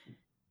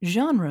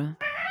Genre.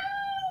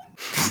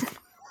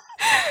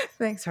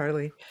 Thanks,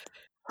 Harley.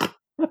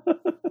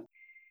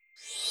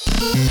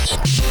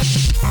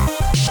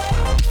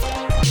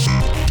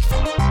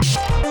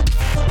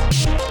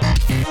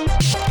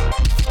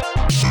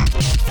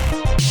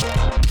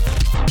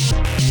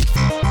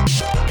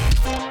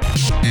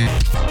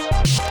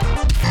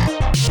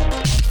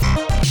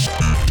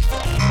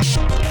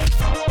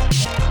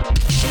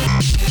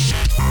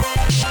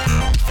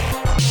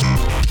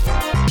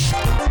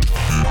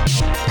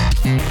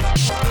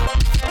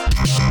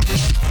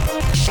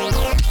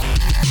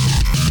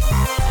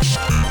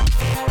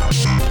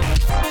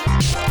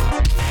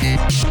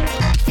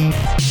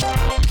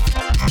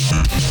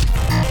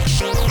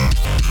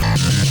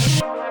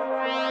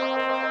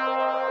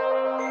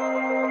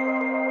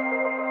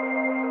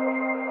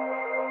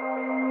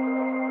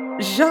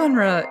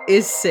 Genre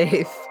is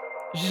safe.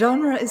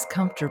 Genre is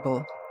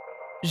comfortable.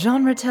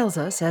 Genre tells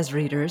us, as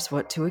readers,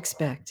 what to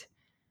expect.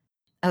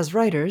 As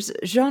writers,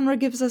 genre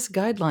gives us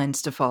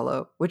guidelines to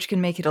follow, which can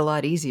make it a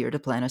lot easier to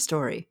plan a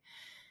story.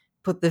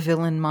 Put the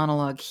villain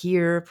monologue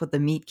here, put the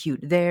meet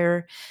cute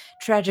there,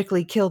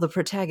 tragically kill the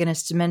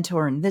protagonist's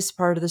mentor in this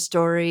part of the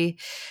story,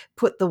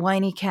 put the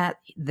whiny cat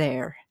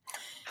there.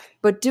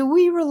 But do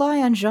we rely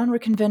on genre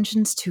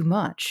conventions too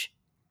much?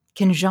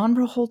 Can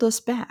genre hold us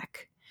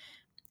back?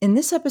 In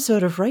this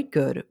episode of Write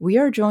Good, we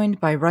are joined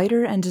by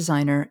writer and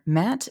designer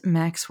Matt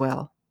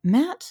Maxwell.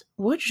 Matt,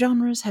 what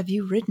genres have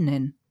you written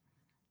in?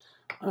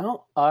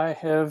 Well, I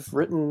have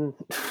written,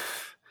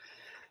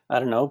 I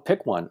don't know,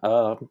 pick one.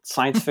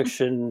 Science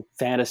fiction,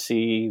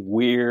 fantasy,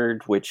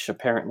 weird, which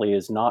apparently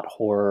is not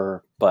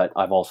horror, but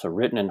I've also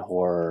written in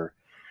horror,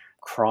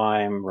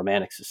 crime,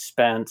 romantic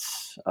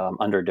suspense,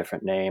 under a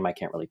different name. I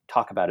can't really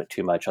talk about it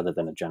too much other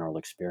than a general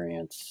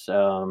experience.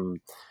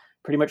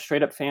 Pretty much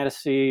straight up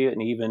fantasy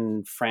and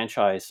even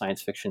franchise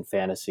science fiction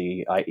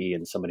fantasy, i.e.,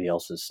 in somebody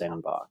else's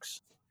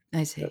sandbox.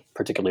 I see.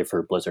 Particularly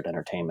for Blizzard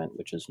Entertainment,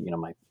 which is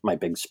my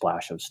big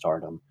splash of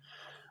stardom.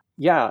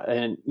 Yeah,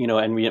 and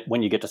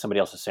when you get to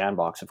somebody else's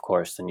sandbox, of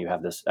course, then you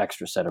have this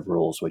extra set of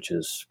rules, which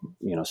is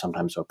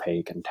sometimes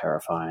opaque and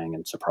terrifying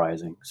and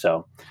surprising.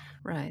 So,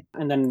 right,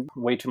 and then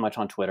way too much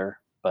on Twitter,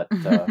 but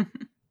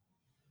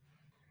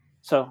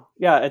so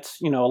yeah, it's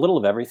a little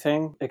of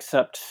everything.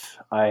 Except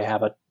I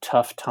have a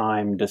tough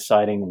time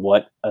deciding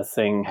what a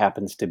thing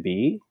happens to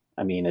be.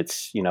 I mean,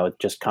 it's, it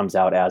just comes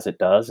out as it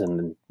does,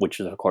 and which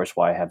is, of course,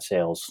 why I have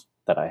sales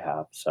that I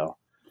have. So,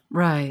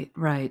 right.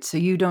 So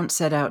you don't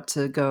set out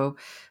to go,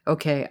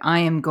 okay, I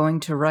am going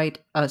to write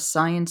a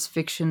science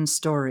fiction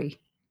story.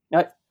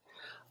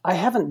 I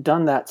haven't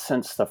done that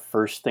since the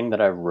first thing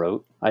that I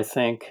wrote, I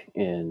think,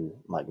 in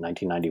like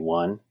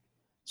 1991.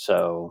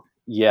 So,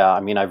 yeah, I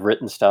mean, I've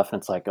written stuff, and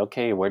it's like,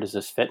 okay, where does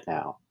this fit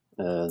now?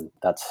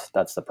 That's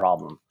the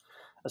problem.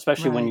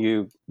 Especially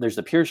when there's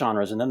the pure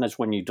genres, and then there's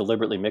when you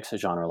deliberately mix a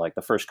genre. Like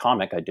the first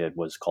comic I did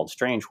was called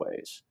Strange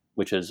Ways,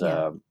 which is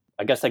I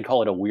guess they'd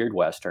call it a weird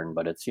Western,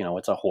 but it's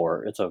it's a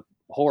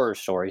horror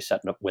story set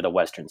with a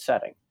Western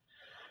setting.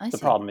 The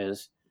problem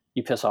is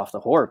you piss off the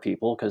horror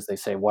people because they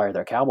say, why are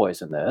there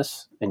cowboys in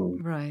this?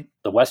 And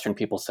the Western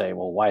people say,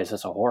 well, why is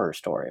this a horror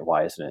story?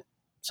 Why isn't it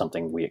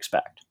something we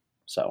expect?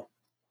 So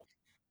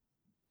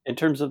in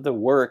terms of the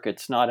work,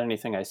 it's not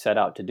anything I set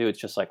out to do.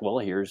 It's just like, well,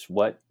 here's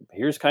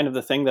kind of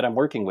the thing that I'm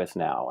working with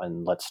now,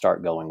 and let's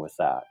start going with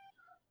that.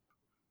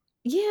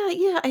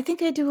 Yeah, I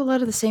think I do a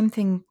lot of the same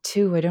thing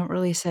too. I don't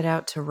really set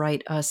out to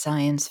write a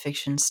science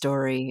fiction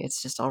story.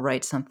 It's just I'll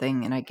write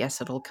something and I guess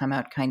it'll come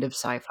out kind of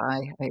sci-fi.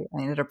 I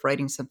ended up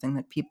writing something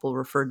that people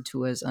referred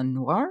to as a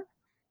noir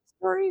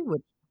story,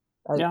 which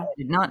I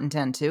did not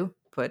intend to,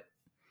 but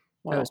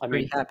I was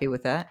pretty happy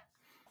with that.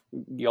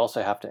 You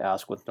also have to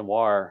ask with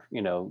noir,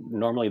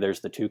 normally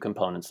there's the two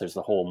components. There's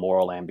the whole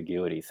moral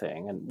ambiguity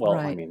thing. And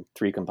I mean,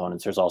 three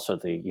components. There's also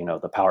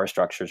the power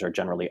structures are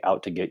generally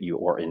out to get you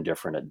or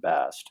indifferent at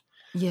best.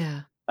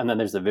 Yeah. And then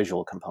there's the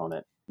visual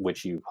component,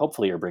 which you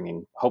hopefully are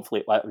bringing.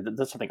 Hopefully,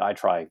 that's something I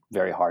try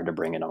very hard to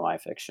bring into my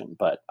fiction,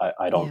 but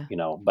I don't,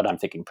 but I'm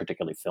thinking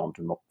particularly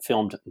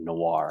filmed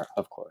noir,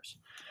 of course.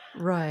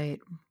 Right.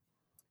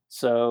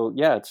 So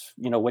yeah, it's,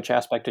 which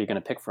aspect are you going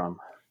to pick from?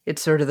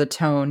 It's sort of the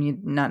tone. You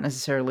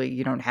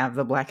don't have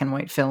the black and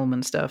white film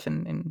and stuff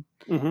in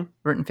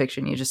written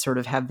fiction. You just sort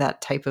of have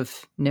that type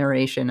of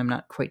narration. I'm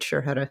not quite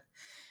sure how to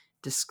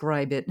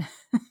describe it.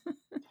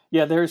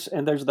 Yeah, there's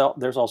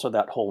also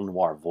that whole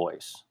noir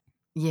voice.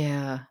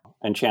 Yeah.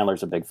 And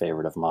Chandler's a big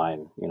favorite of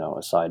mine,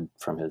 aside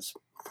from his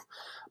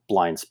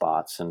blind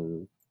spots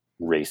and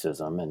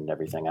racism and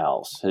everything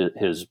else.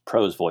 His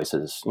prose voice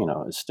is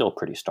still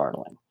pretty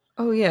startling.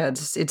 Oh yeah,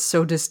 it's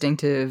so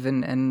distinctive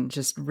and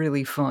just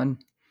really fun.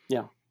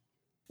 Yeah.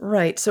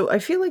 Right. So I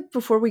feel like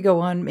before we go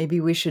on,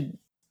 maybe we should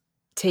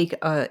take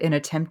an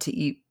attempt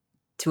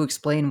to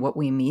explain what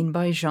we mean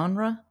by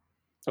genre.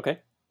 Okay.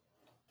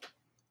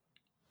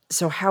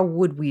 So how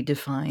would we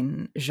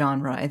define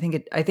genre? I think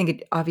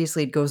it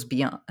obviously it goes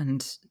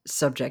beyond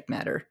subject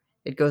matter.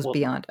 It goes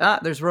beyond,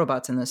 there's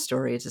robots in this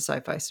story. It's a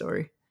sci-fi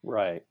story.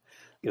 Right.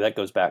 That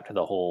goes back to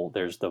the whole,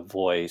 there's the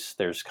voice,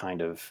 there's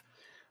kind of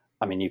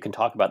I mean, you can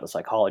talk about the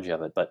psychology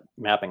of it, but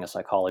mapping the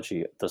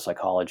psychology,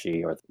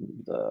 or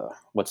the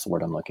what's the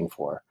word I'm looking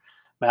for?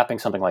 Mapping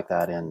something like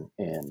that in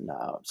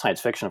science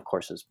fiction, of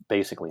course, is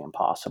basically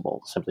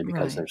impossible, simply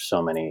because Right. there's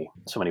so many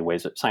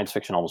ways that science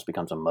fiction almost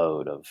becomes a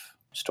mode of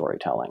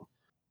storytelling.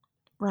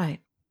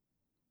 Right.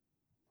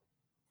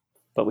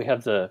 But we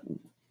have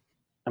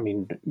I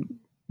mean,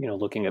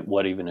 looking at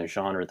what even a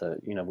genre,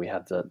 we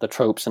have the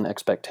tropes and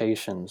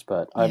expectations.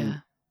 But Yeah.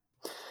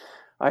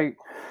 I,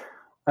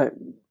 I,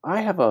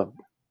 I have a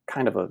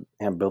kind of a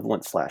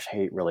ambivalent slash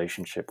hate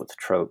relationship with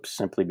tropes,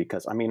 simply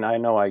because, I mean, I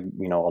know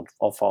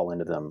I'll fall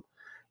into them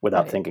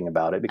without Right. thinking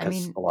about it, I because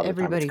mean, a lot of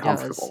the time it's everybody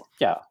does. comfortable.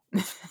 Yeah,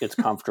 it's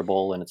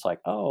comfortable, and it's like,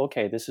 oh,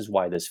 okay, this is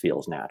why this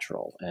feels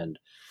natural. And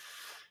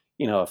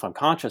if I'm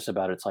conscious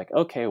about it, it's like,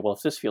 okay, well,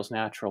 if this feels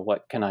natural,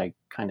 what can I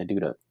kind of do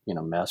to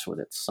mess with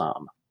it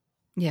some?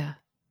 Yeah.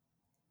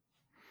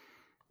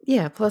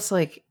 Yeah, plus,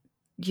 like,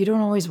 you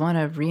don't always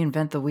wanna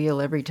reinvent the wheel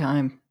every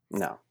time.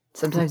 No.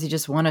 Sometimes you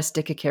just wanna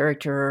stick a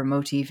character or a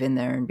motif in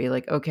there and be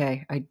like,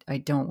 "Okay, I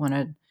don't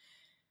wanna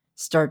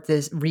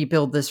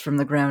rebuild this from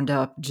the ground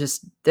up.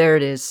 Just there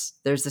it is.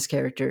 There's this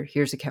character.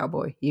 Here's a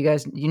cowboy. You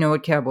guys, you know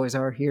what cowboys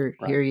are. Right.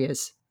 Here he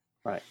is."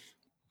 Right.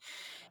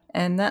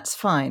 And that's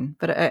fine,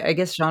 but I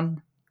guess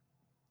genre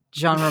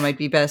might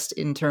be best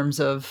in terms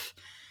of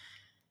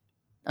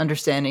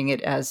understanding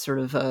it as sort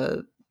of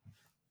a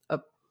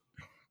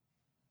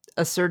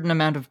a certain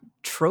amount of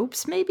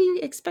tropes maybe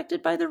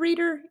expected by the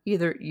reader.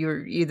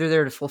 You're either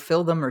there to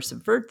fulfill them or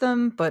subvert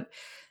them, but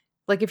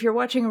like if you're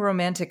watching a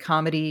romantic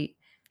comedy,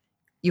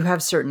 you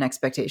have certain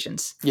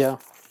expectations. Yeah.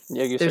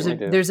 Yeah, you certainly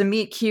do. There's a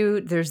meet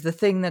cute, there's the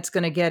thing that's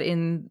going to get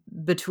in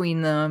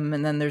between them,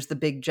 and then there's the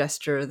big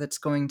gesture that's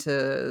going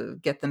to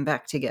get them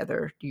back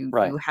together.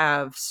 Right. You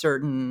have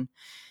certain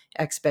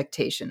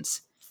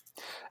expectations.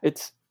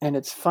 It's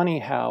funny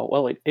how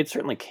well it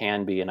certainly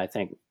can be, and I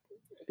think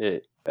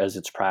as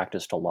it's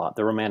practiced a lot,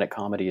 the romantic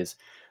comedy is,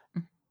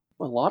 in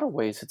a lot of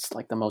ways, it's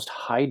like the most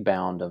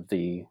hidebound of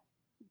the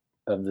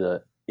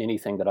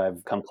anything that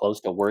I've come close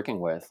to working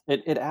with.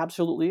 It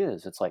absolutely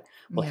is. It's like,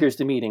 well, Yeah. here's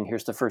the meeting,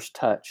 here's the first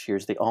touch,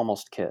 here's the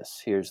almost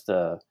kiss, here's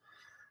the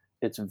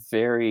it's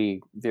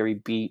very, very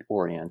beat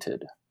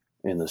oriented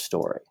in the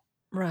story.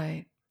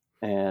 Right.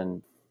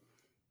 And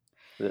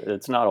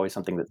it's not always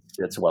something that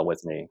sits well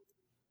with me.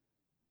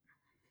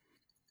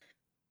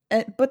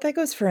 But that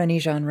goes for any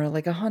genre,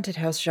 like a haunted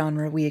house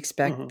genre, we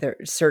expect Hmm. there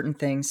certain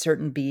things,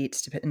 certain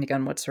beats, depending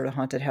on what sort of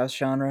haunted house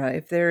genre.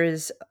 If there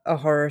is a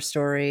horror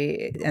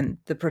story and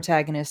the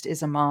protagonist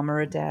is a mom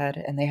or a dad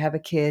and they have a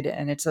kid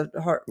and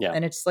Yeah.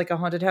 and it's like a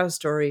haunted house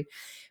story,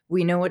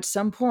 we know at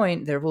some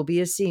point there will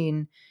be a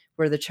scene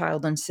where the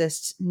child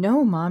insists,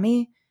 "No,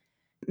 mommy,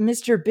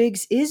 Mr.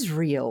 Biggs is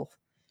real."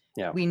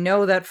 Yeah. We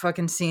know that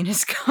fucking scene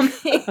is coming.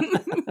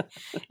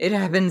 It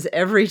happens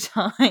every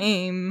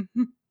time.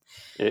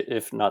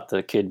 If not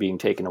the kid being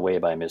taken away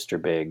by Mr.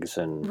 Biggs,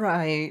 and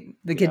Right.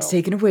 The you kid's know,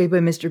 taken away by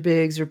Mr.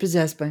 Biggs or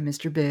possessed by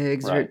Mr.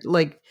 Biggs or right,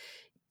 like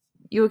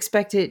you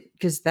expect it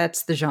because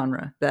that's the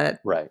genre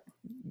that right,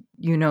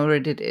 you know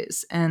what it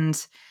is.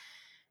 And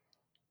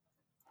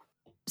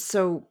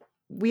so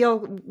we all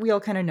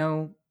kind of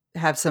know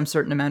have some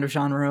certain amount of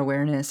genre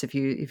awareness. If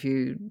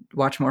you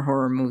watch more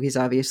horror movies,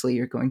 obviously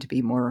you're going to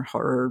be more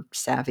horror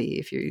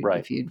savvy. right.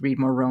 If you read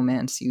more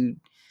romance, you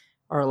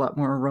are a lot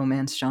more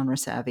romance genre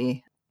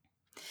savvy.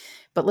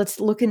 But let's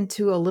look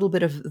into a little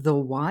bit of the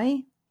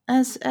why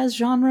as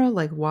genre.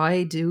 Like,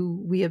 why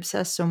do we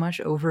obsess so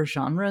much over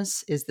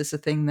genres? Is this a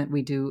thing that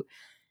we do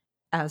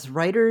as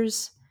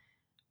writers,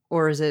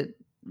 or is it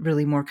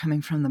really more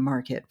coming from the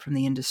market, from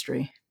the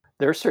industry?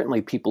 There are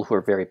certainly people who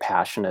are very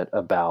passionate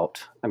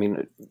about. I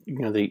mean,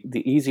 the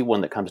easy one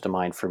that comes to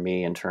mind for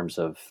me in terms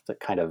of the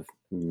kind of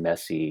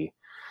messy,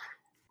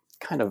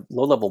 kind of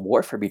low level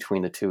warfare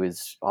between the two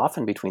is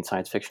often between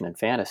science fiction and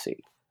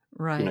fantasy.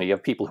 Right. You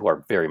have people who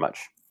are very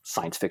much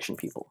science fiction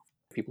people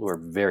who are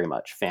very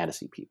much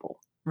fantasy people,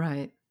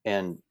 Right.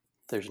 and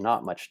there's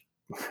not much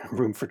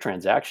room for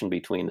transaction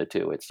between the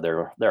two. It's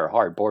there are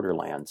hard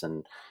borderlands,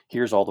 and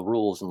here's all the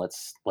rules, and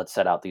let's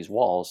set out these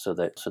walls so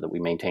that we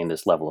maintain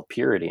this level of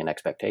purity and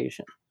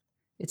expectation.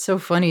 It's so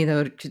funny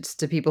though, just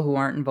to people who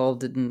aren't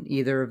involved in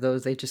either of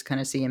those, they just kind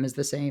of see him as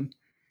the same.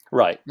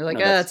 Right. They're like,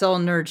 No, ah, that's it's all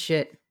nerd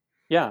shit.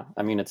 yeah.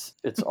 I mean, it's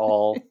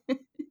all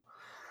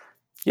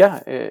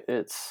yeah.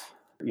 It's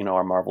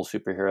our Marvel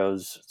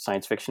superheroes,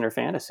 science fiction or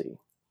fantasy.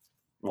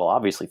 Well,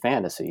 obviously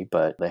fantasy,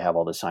 but they have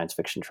all the science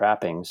fiction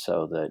trappings,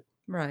 so that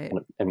Right.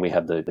 and we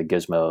have the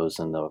gizmos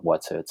and the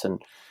what's its,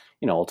 and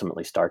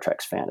ultimately Star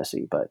Trek's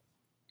fantasy, but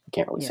you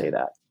can't really say Yeah.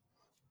 that.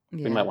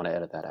 We might Yeah. want to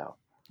edit that out.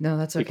 No,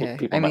 that's People okay.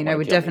 people I might mean, I want to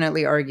would kill me.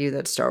 definitely argue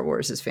that Star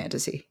Wars is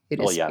fantasy. It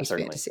Well, is yeah, space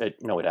certainly. fantasy.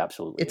 No, it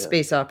absolutely It's is.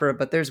 space opera,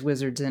 but there's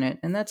wizards in it,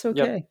 and that's Yep.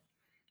 okay.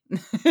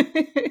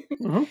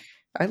 Hmm.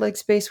 I like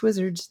space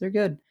wizards. They're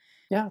good.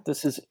 Yeah,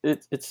 this is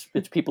it's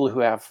people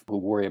who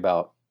worry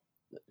about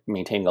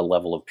maintaining a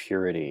level of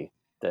purity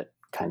that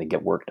kind of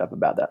get worked up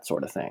about that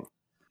sort of thing.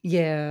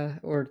 Yeah,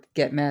 or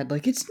get mad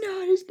like it's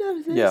not is none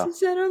of this. Yeah. It's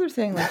that other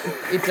thing. Like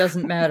it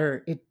doesn't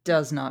matter. It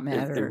does not It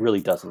matter.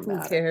 really doesn't Who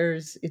matter.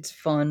 cares? It's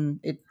fun.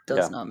 It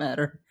does Yeah. not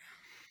matter.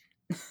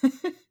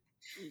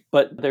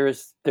 But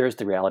there's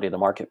the reality of the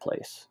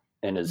marketplace,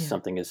 and is Yeah.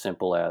 something as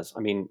simple as,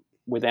 I mean,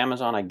 with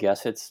Amazon, I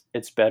guess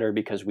it's better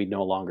because we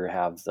no longer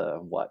have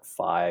the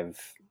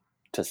 5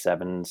 to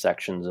 7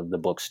 sections of the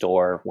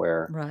bookstore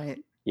where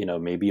Right.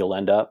 maybe you'll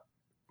end up.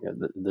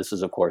 This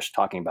is, of course,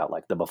 talking about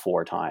like the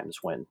before times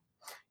when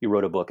you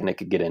wrote a book and it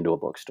could get into a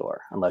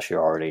bookstore unless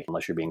you're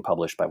being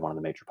published by one of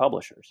the major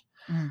publishers.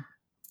 Mm.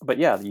 But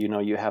yeah,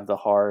 you have the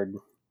hard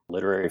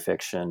literary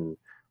fiction,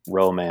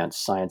 romance,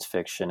 science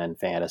fiction, and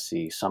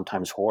fantasy.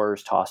 Sometimes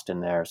horror's tossed in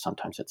there.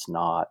 Sometimes it's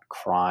not.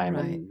 Crime,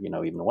 Right. and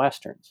even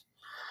westerns.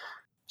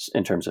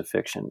 In terms of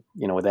fiction,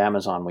 with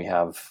Amazon, we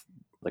have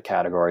the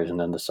categories and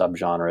then the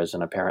subgenres,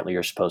 and apparently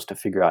you're supposed to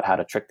figure out how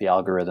to trick the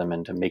algorithm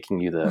into making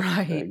you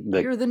Right.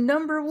 You're the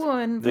number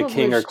one the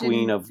king or published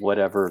queen in... of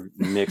whatever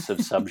mix of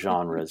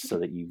subgenres, so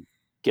that you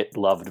get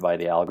loved by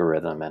the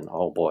algorithm. And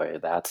oh boy,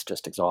 that's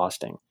just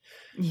exhausting.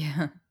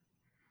 Yeah.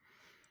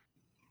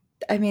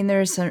 I mean,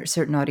 there is a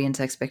certain audience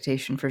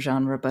expectation for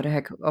genre, but a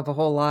heck of a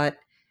whole lot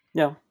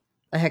Yeah.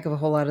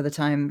 of the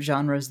time,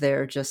 genre's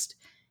there just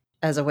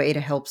as a way to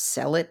help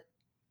sell it.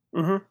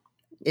 Mm-hmm.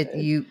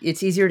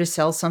 It's easier to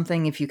sell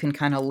something if you can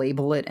kind of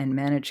label it and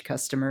manage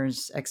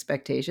customers'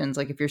 expectations.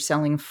 Like if you're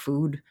selling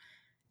food,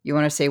 you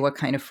want to say what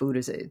kind of food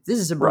is it? This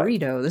is a Right.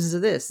 burrito. This is a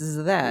this. This is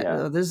a that.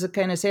 Yeah. This is a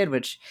kind of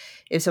sandwich.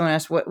 If someone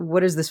asks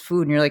what is this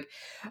food, and you're like,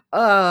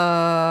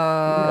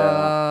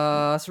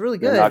 it's really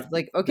good.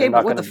 Okay,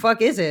 but what the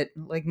fuck is it?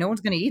 Like, no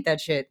one's gonna eat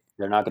that shit.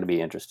 They're not going to be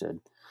interested.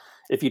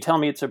 If you tell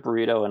me it's a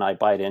burrito and I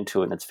bite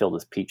into it and it's filled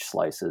with peach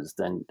slices,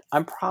 then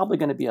I'm probably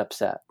going to be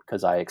upset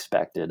because I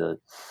expected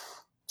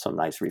some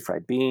nice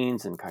refried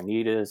beans and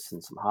carnitas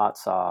and some hot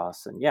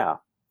sauce. And yeah,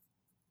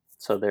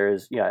 so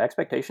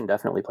expectation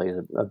definitely plays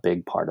a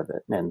big part of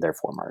it, and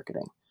therefore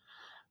marketing.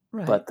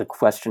 Right. But the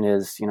question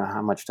is,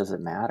 how much does it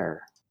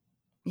matter?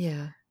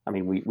 Yeah. I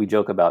mean, we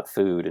joke about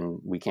food and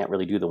we can't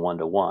really do the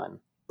 1-to-1,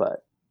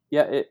 but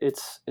yeah,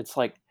 it's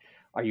like,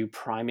 are you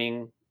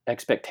priming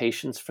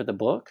expectations for the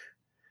book?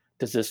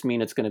 Does this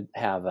mean it's going to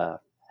have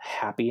a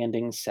happy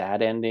ending,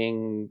 sad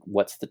ending?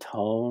 What's the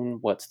tone?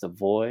 What's the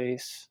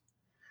voice?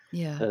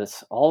 Yeah.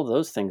 All of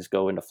those things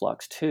go into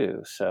flux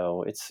too.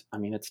 So it's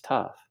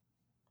tough.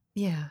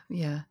 Yeah.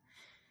 Yeah.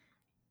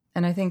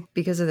 And I think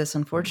because of this,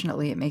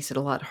 unfortunately, it makes it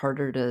a lot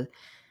harder to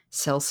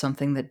sell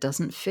something that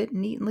doesn't fit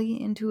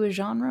neatly into a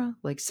genre.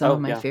 Like some of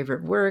my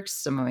favorite works,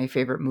 some of my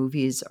favorite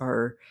movies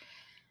are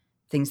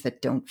things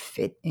that don't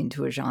fit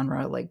into a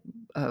genre. Like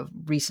a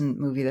recent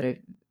movie that I've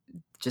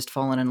just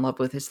fallen in love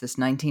with is this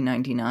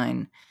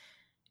 1999.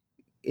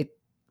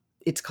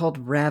 It's called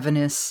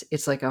Ravenous.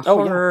 It's like a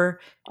horror,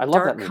 I love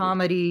dark that movie.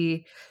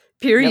 comedy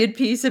period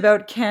piece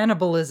about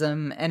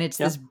cannibalism, and it's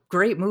this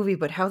great movie.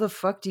 But how the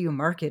fuck do you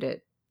market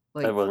it?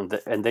 Like,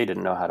 and they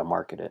didn't know how to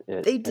market it.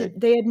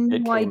 They had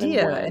no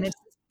idea, and it's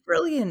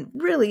brilliant,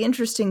 really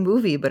interesting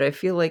movie. But I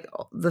feel like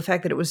the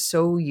fact that it was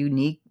so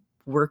unique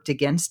worked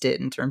against it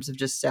in terms of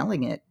just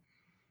selling it.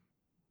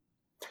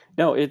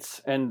 No,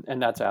 it's and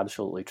that's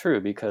absolutely true,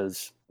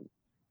 because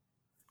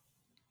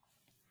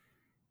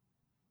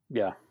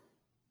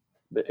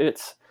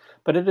it's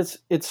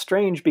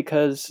strange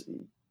because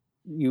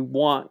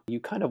you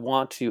kind of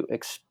want to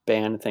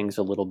expand things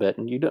a little bit,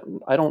 and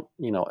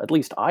at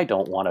least I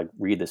don't want to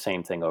read the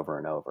same thing over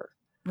and over.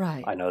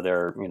 Right. I know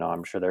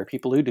I'm sure there are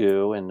people who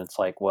do, and it's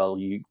like, well,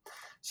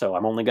 so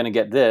I'm only going to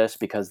get this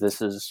because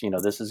this is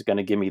going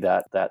to give me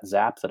that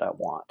zap that I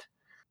want.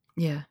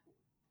 Yeah.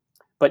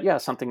 But yeah,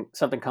 something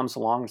comes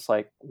along. It's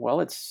like,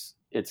 well, it's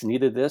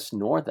neither this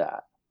nor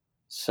that.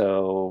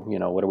 So,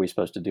 what are we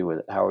supposed to do with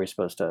it? How are we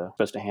supposed to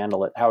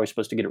handle it? How are we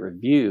supposed to get it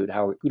reviewed?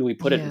 Who do we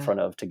put it in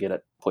front of to get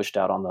it pushed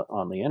out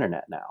on the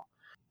internet now?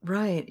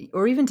 Right.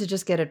 Or even to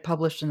just get it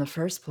published in the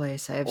first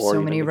place. I have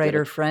so many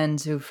writer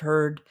friends who've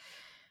heard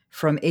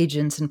from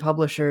agents and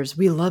publishers,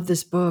 we love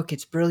this book.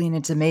 It's brilliant.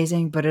 It's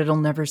amazing, but it'll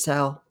never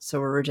sell.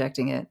 So we're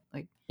rejecting it.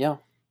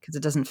 Because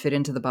it doesn't fit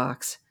into the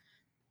box.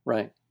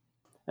 Right.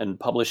 And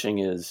publishing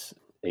is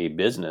a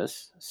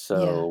business.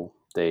 So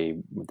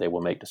they will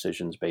make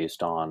decisions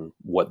based on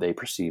what they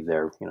perceive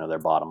their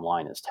bottom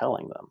line is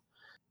telling them.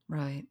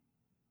 Right.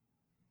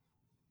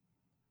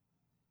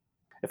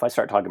 If I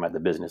start talking about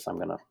the business, I'm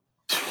going to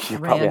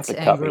probably have to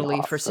cut angrily me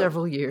off, for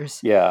several years.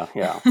 Yeah.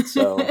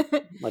 So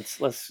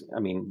let's.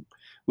 I mean,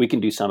 we can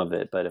do some of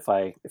it, but if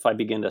I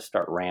begin to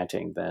start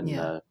ranting,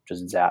 then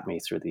just zap me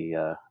through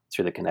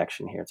the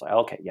connection here. It's like,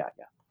 okay, yeah.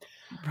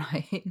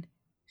 Right.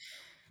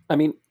 I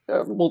mean,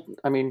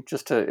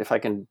 if I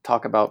can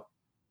talk about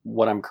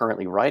what I'm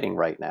currently writing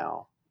right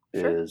now,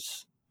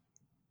 is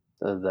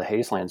the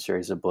Hazeland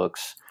series of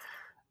books,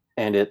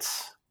 and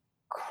it's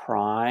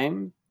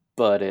crime,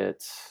 but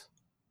it's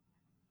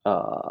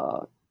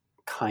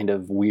kind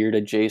of weird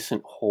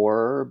adjacent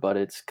horror, but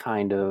it's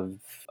kind of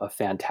a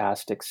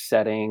fantastic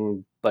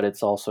setting, but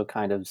it's also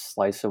kind of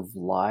slice of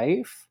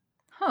life.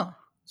 Huh.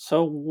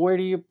 So where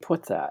do you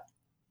put that?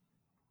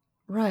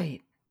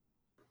 Right.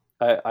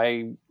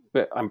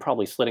 I'm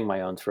probably slitting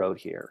my own throat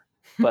here,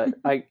 but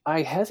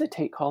I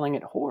hesitate calling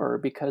it horror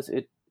because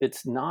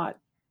it's not.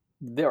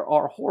 There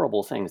are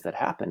horrible things that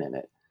happen in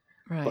it,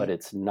 but Right.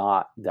 it's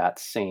not that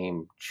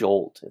same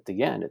jolt at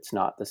the end. It's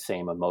not the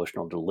same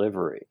emotional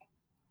delivery.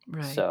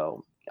 Right.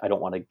 So I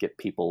don't want to get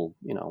people,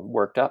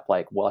 worked up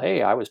like, well,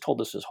 hey, I was told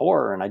this is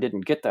horror and I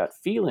didn't get that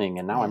feeling.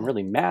 And now I'm Yeah.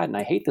 really mad and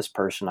I hate this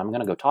person. I'm going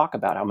to go talk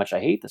about how much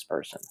I hate this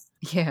person.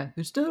 Yeah.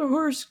 It's not a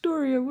horror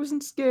story. I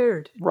wasn't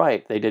scared.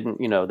 Right. They didn't,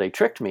 they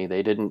tricked me.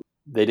 They didn't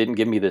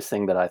give me this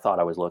thing that I thought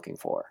I was looking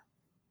for.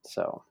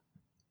 So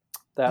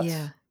that's,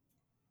 Yeah.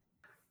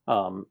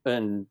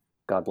 and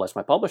God bless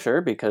my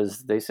publisher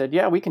because they said,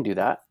 yeah, we can do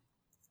that.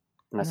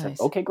 And I said,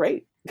 Nice. okay,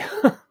 great.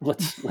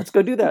 let's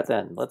go do that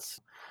then. Let's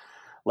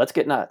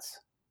get nuts.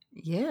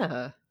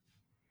 Yeah.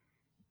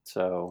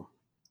 So,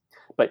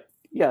 but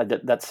yeah,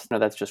 that's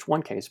just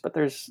one case. But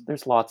there's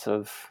lots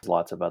of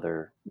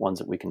other ones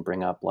that we can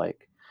bring up.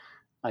 Like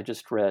I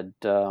just read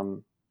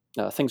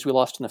Things We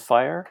Lost in the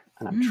Fire,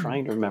 and I'm Mm.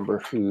 trying to remember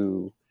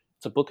who.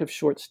 It's a book of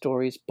short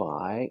stories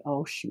by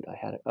I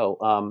had it.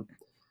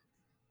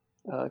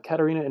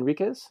 Caterina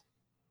Enriquez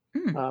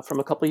Mm. from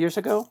a couple of years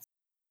ago,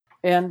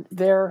 and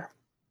they're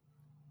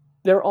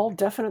all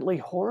definitely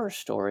horror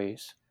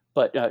stories.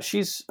 But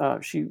she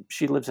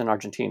lives in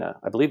Argentina,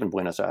 I believe in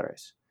Buenos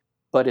Aires.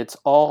 But it's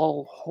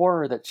all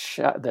horror that's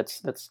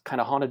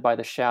kind of haunted by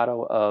the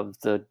shadow of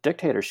the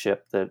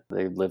dictatorship that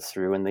they lived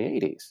through in the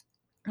 80s.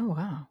 Oh,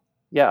 wow.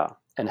 Yeah,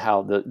 and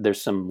how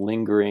there's some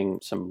lingering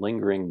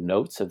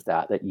notes of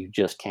that you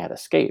just can't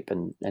escape,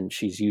 and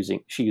she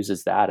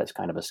uses that as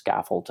kind of a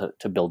scaffold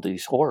to build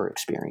these horror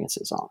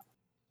experiences on.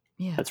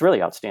 Yeah. It's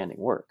really outstanding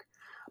work,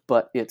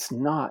 but it's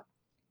not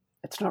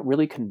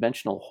really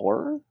conventional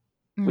horror,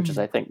 which is,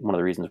 Mm. I think, one of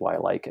the reasons why I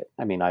like it.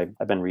 I mean, I've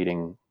been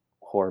reading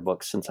horror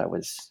books since I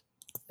was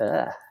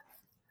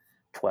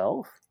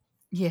 12.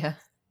 Yeah.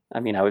 I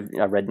mean, I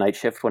read Night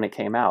Shift when it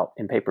came out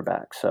in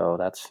paperback, so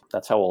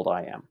that's how old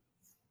I am.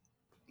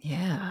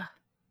 Yeah.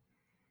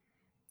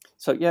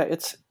 So yeah,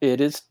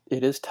 it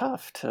is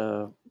tough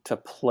to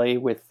play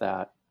with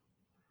that,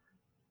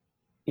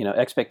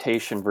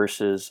 expectation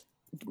versus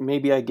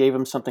maybe I gave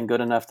them something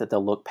good enough that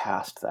they'll look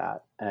past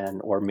that,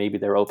 or maybe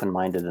they're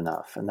open-minded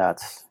enough, and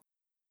that's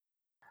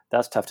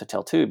tough to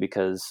tell too,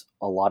 because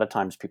a lot of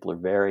times people are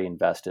very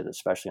invested,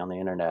 especially on the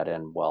internet.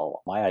 And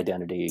well, my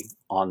identity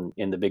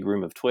in the big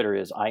room of Twitter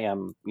is I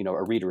am,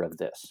 a reader of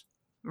this,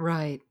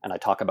 Right. and I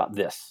talk about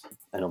this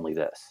and only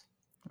this.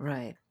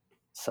 Right.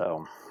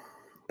 So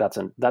that's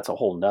a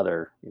whole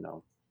nother,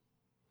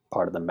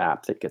 part of the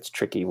map that gets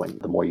tricky when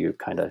the more you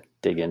kind of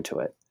dig into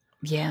it.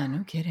 Yeah.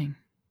 No kidding.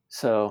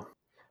 So,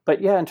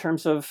 but yeah, in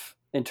terms of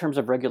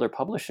regular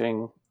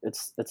publishing,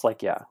 it's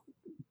like, yeah,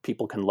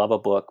 people can love a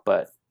book,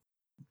 but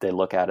they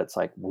look at it, it's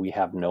like, we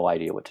have no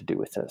idea what to do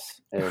with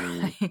this,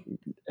 and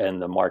Right.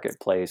 the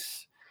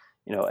marketplace,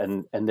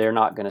 and they're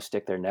not going to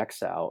stick their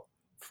necks out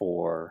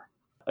for.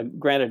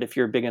 Granted, if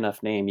you're a big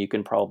enough name, you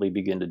can probably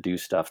begin to do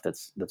stuff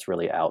that's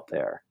really out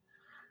there,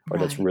 or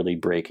that's Right. really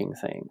breaking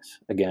things.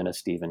 Again, a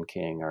Stephen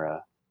King or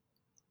a,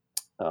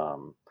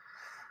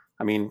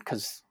 I mean,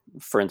 because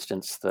for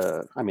instance,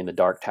 the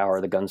Dark Tower,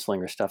 the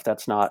Gunslinger stuff,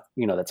 that's not,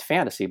 that's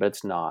fantasy, but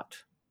it's not.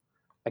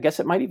 I guess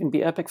it might even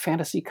be epic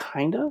fantasy,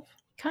 kind of.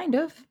 Kind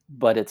of.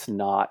 But it's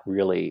not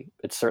really.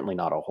 It's certainly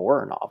not a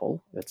horror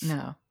novel.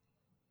 No.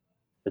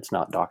 It's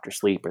not Doctor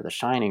Sleep or The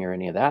Shining or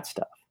any of that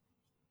stuff.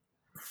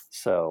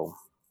 So,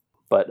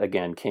 but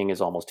again, King is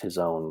almost his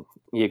own.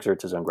 He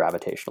exerts his own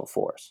gravitational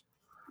force.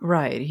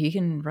 Right. He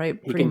can write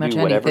He pretty can much do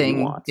whatever he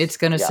anything. wants. It's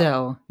going to Yeah,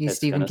 sell. He's it's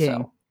Stephen gonna King.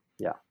 sell.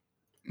 Yeah.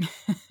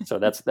 So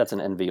that's an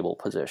enviable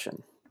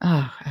position.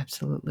 Oh,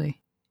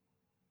 absolutely.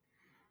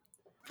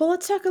 Well,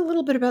 let's talk a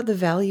little bit about the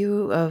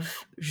value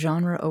of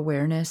genre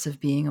awareness, of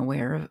being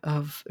aware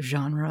of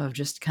genre, of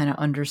just kind of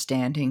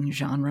understanding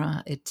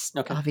genre. It's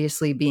Okay.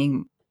 obviously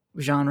being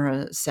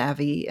genre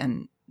savvy,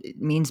 and it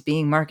means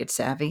being market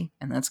savvy,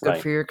 and that's good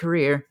Right. for your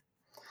career.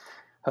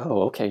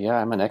 Oh, okay. Yeah,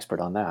 I'm an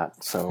expert on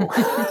that. So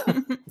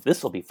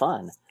this will be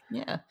fun.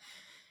 Yeah.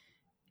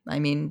 I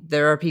mean,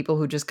 there are people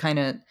who just kind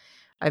of,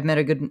 I've met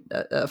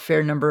a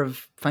fair number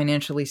of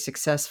financially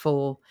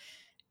successful,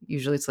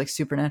 usually it's like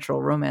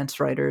supernatural romance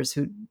writers,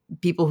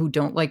 people who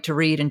don't like to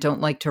read and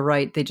don't like to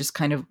write. They just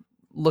kind of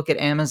look at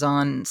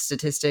Amazon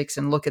statistics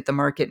and look at the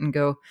market and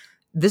go,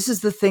 this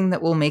is the thing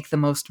that will make the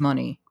most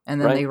money. And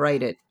then they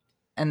Right. write it,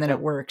 and then Yeah.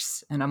 it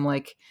works. And I'm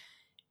like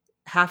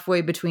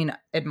halfway between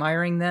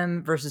admiring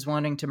them versus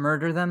wanting to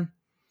murder them.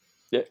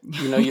 Yeah.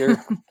 You're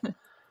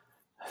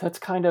that's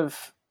kind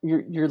of,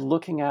 you're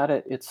looking at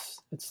it. It's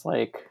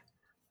like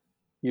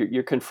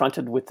you're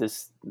confronted with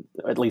this.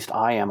 At least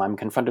I am. I'm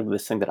confronted with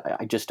this thing that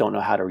I just don't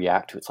know how to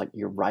react to. It's like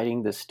you're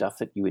writing this stuff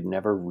that you would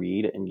never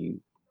read, and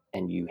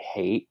you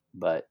hate,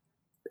 but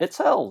it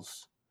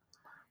sells.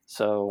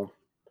 So,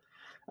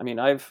 I mean,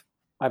 I've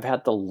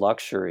had the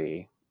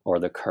luxury or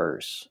the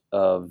curse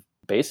of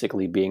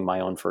basically being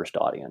my own first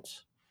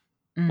audience.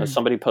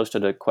 Somebody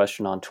posted a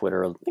question on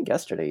Twitter, I think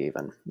yesterday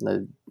even.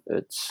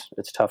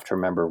 It's tough to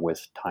remember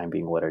with time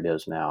being what it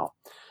is now.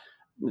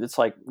 it's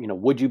like,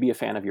 would you be a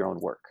fan of your own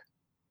work?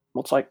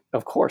 Well, it's like,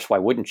 of course, why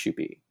wouldn't you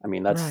be? I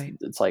mean, Right.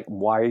 it's like,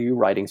 why are you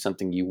writing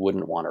something you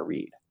wouldn't want to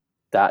read?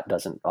 That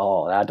doesn't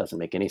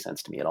make any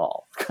sense to me at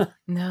all.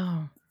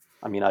 No.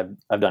 I mean,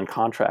 I've done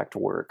contract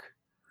work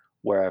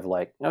where I've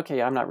like,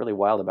 okay, I'm not really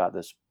wild about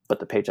this, but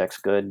the paycheck's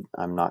good.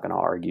 I'm not going to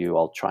argue.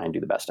 I'll try and do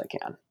the best I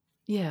can.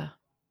 Yeah.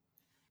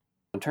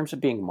 In terms of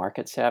being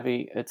market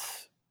savvy,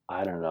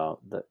 I don't know.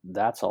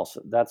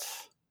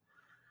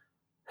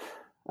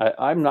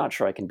 I'm not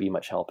sure I can be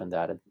much help in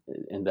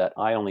that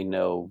I only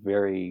know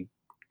very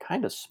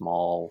kind of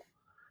small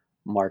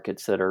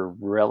markets that are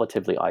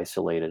relatively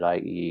isolated,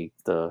 i.e.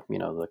 the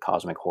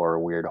cosmic horror,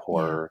 weird Yeah.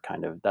 horror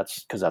kind of,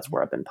 that's because that's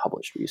where I've been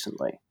published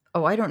recently.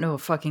 Oh, I don't know a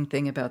fucking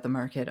thing about the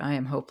market. I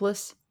am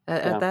hopeless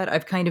at Yeah. that.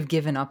 I've kind of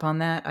given up on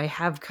that. I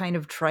have kind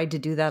of tried to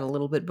do that a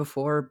little bit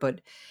before,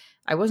 but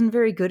I wasn't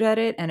very good at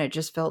it, and it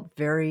just felt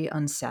very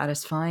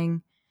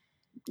unsatisfying.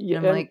 Yeah.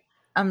 And I'm like,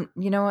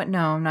 you know what?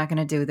 No, I'm not going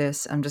to do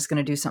this. I'm just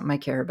going to do something I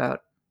care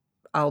about.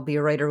 I'll be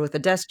a writer with a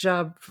desk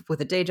job,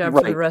 with a day job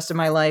for the Right. rest of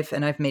my life,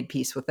 and I've made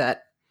peace with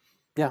that.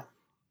 Yeah.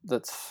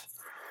 That's,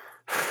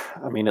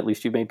 I mean, at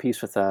least you made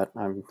peace with that.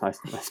 I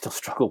still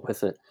struggle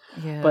with it.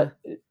 Yeah. But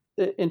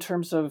in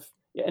terms of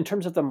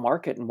the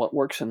market and what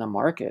works in the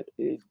market,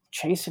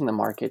 chasing the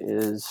market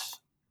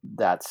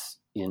that's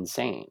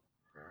insane.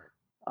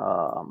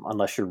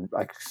 Unless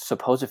I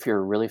suppose if you're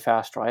a really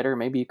fast writer,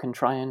 maybe you can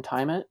try and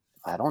time it.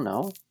 I don't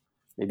know.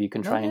 Maybe you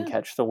can Oh, try and yeah.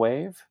 catch the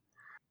wave.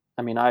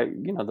 I mean,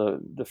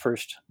 the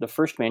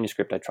first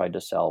manuscript I tried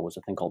to sell was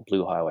a thing called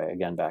Blue Highway,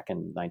 again back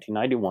in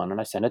 1991,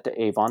 and I sent it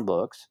to Avon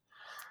Books,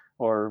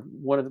 or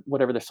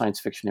whatever the science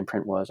fiction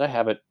imprint was. I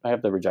have it. I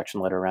have the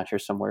rejection letter around here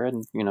somewhere,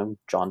 and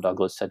John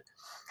Douglas said,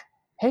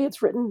 "Hey,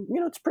 it's written.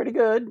 It's pretty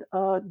good.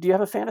 Do you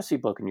have a fantasy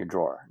book in your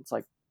drawer?" It's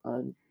like,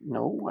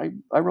 no,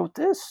 I wrote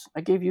this.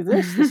 I gave you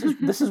this.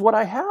 This is what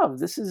I have.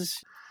 This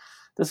is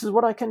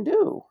what I can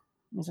do.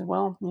 He said,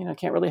 "Well, I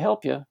can't really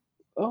help you."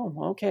 Oh,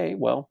 okay.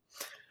 Well,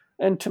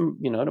 and to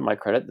my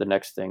credit, the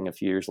next thing a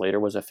few years later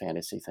was a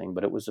fantasy thing,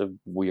 but it was a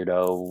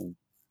weirdo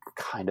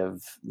kind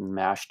of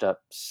mashed up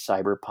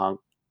cyberpunk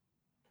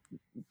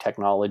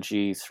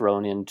technology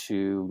thrown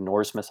into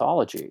Norse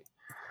mythology.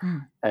 Hmm.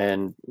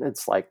 And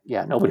it's like,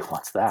 yeah, nobody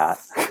wants that.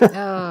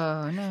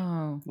 Oh,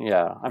 no.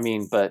 Yeah, I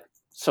mean, but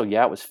so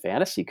yeah, it was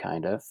fantasy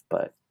kind of,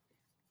 but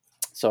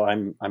so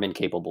I'm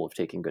incapable of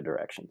taking good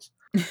directions.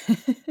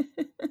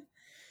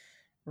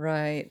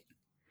 Right.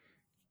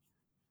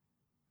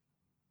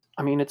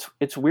 I mean,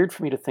 it's weird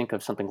for me to think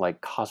of something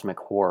like cosmic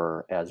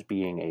horror as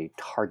being a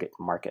target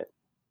market.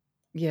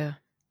 Yeah.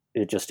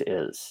 It just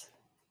is,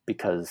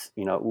 because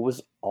it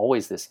was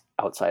always this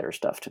outsider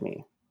stuff to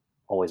me,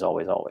 always,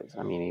 always, always.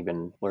 I mean,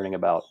 even learning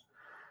about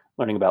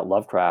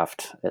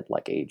Lovecraft at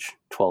like age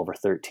 12 or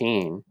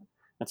 13,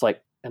 it's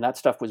like, and that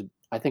stuff was,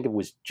 I think it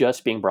was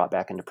just being brought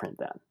back into print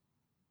then.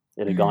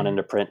 It had gone Mm.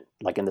 into print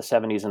like in the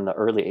 70s and the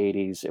early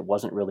 80s. It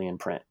wasn't really in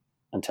print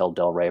until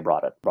Del Rey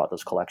brought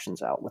those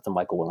collections out with the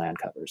Michael Willand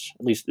covers,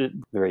 at least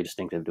very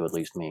distinctive to at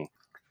least me.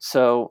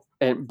 So,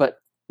 but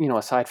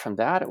aside from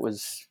that, it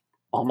was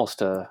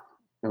almost it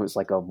was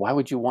like why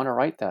would you want to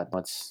write that?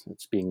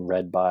 It's being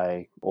read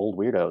by old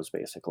weirdos,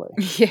 basically.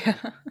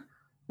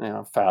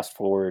 Yeah. Fast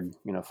forward,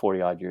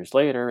 40 odd years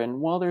later, and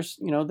well,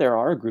 there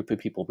are a group of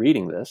people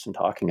reading this and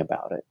talking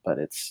about it, but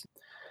it's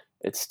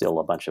still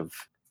a bunch of,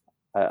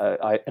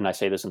 and I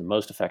say this in the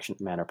most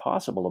affectionate manner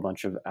possible, a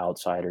bunch of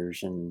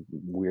outsiders and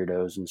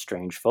weirdos and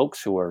strange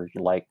folks who are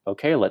like,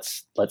 okay,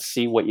 let's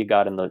see what you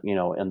got in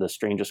the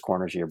strangest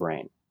corners of your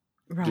brain.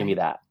 Give me Right.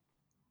 that.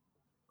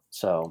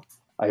 So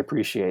I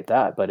appreciate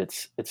that, but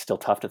it's still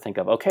tough to think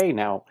of, okay,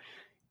 now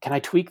can I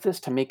tweak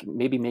this to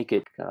maybe make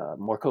it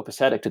more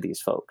copacetic to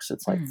these folks?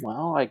 It's like, Mm.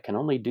 well, I can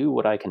only do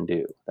what I can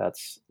do.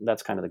 That's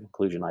kind of the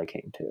conclusion I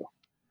came to.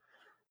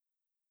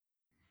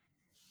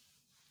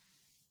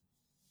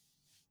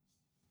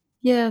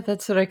 Yeah,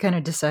 that's what I kind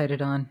of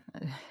decided on.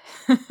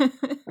 I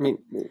mean,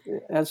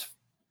 as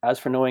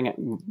for knowing,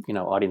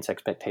 audience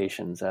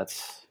expectations,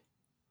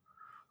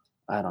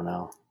 I don't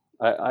know.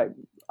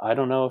 I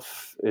don't know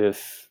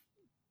if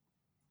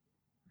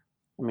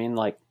I mean,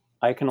 like,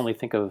 I can only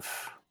think of,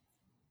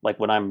 like,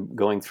 when I'm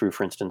going through,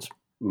 for instance,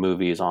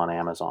 movies on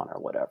Amazon or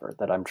whatever,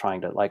 that I'm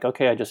trying to, like,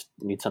 okay, I just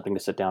need something to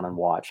sit down and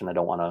watch, and I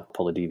don't want to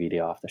pull a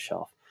DVD off the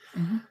shelf.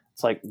 Mhm.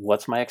 It's like,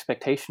 what's my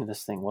expectation of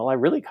this thing? Well, I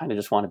really kind of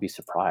just want to be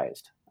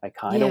surprised. Yeah. I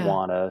kind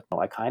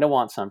of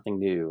want something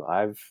new.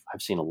 I've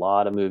seen a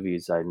lot of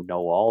movies. I've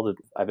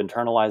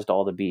internalized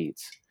all the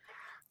beats.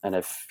 And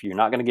if you're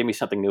not going to give me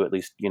something new, at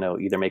least,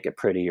 either make it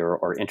pretty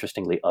or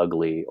interestingly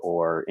ugly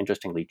or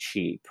interestingly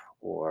cheap,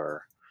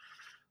 or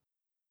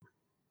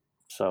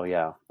so,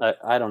 yeah,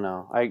 I don't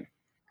know. I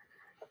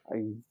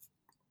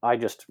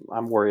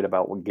I'm worried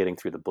about getting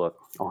through the book,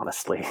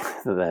 honestly,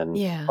 than,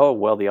 Yeah. oh,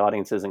 well, the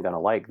audience isn't going to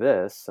like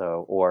this.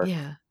 So, or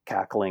Yeah.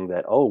 cackling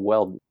that, oh,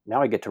 well,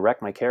 now I get to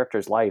wreck my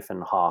character's life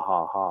and ha,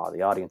 ha, ha,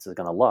 the audience is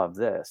going to love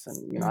this.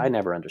 And, I Mm.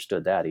 never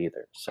understood that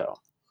either. So,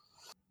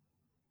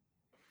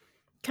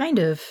 Kind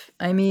of.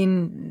 I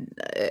mean,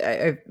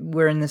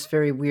 we're in this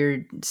very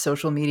weird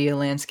social media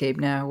landscape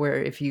now where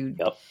if you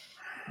Yep.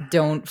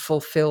 don't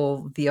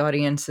fulfill the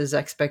audience's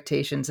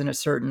expectations in a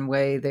certain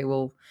way, they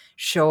will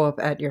show up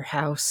at your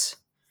house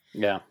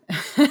Yeah.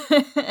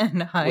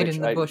 and hide Which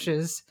in the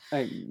bushes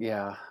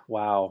yeah.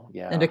 Wow. and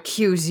Yeah.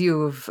 accuse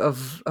you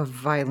of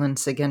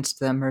violence against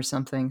them or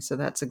something. So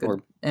that's Or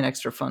an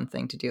extra fun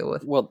thing to deal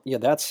with. well, yeah.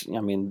 I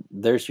mean,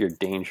 there's your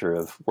danger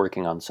of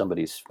working on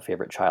somebody's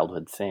favorite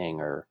childhood thing,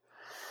 or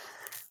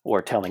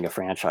telling a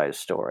franchise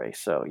story.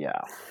 So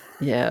yeah,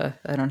 Yeah,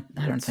 I don't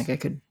think it's I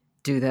could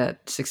do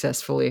that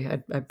successfully.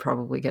 I'd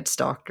probably get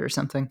stalked or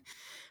something.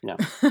 yeah.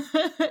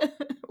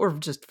 Or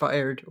just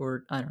fired,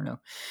 or I don't know.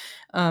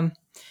 Um,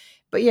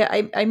 but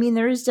yeah, I mean,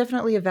 there is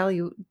definitely a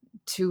value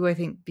to, I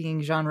think,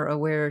 being genre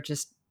aware,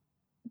 just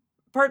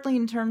partly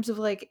in terms of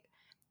like,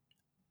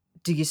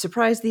 do you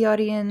surprise the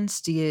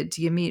audience? Do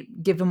you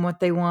give them what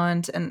they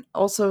want? And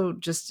also,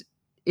 just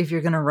if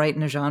you're going to write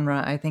in a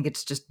genre, I think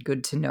it's just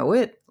good to know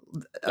it.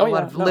 Oh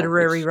yeah. No, it's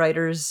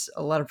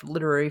A lot of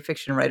literary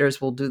fiction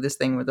writers will do this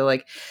thing where they're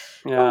like,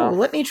 "Oh, yeah,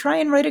 let me try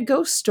and write a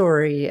ghost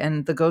story,"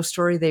 and the ghost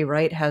story they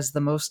write has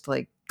the most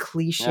like yeah,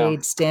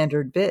 cliched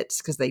standard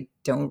bits because they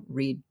don't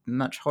read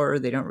much horror,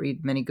 they don't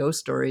read many ghost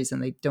stories,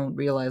 and they don't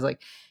realize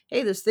like,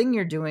 "Hey, this thing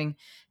you're doing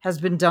has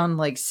been done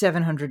like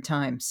 700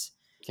 times.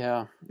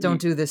 yeah.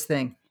 Don't do this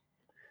thing."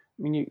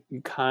 I mean,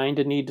 you kind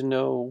of need to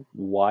know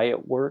why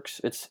it works.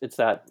 It's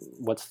that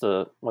what's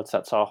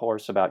that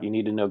sawhorse about? You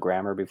need to know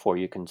grammar before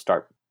you can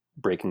start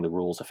breaking the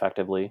rules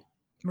effectively,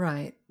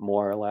 Right.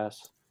 more or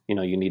less. You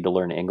need to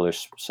learn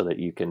English so that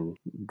you can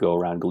go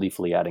around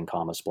gleefully adding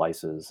comma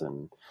splices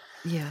and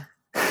Yeah.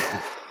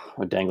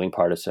 dangling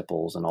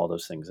participles and all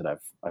those things that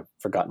I've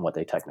forgotten what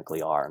they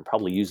technically are and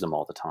probably use them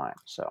all the time.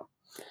 So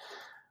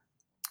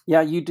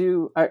yeah, you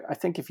do. I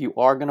think if you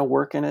are going to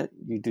work in it,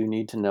 you do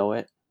need to know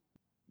it.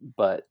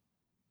 But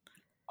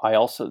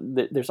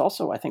there's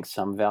also I think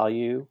some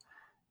value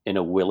in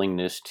a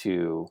willingness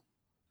to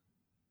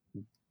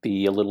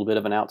be a little bit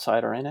of an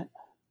outsider in it,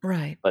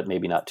 Right. but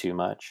maybe not too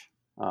much.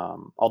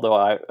 Although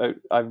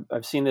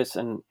I've seen this,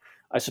 and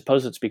I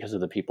suppose it's because of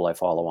the people I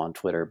follow on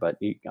Twitter, but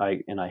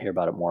I hear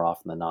about it more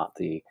often than not.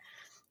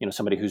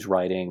 Somebody who's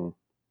writing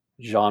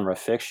genre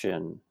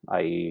fiction,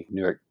 i.e.,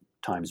 New York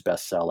Times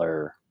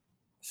bestseller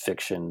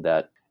fiction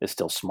that is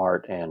still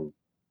smart and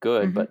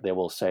good, Hmm. but they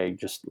will say,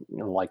 just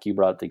like you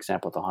brought up the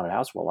example of the haunted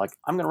house. Well, like,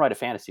 I'm going to write a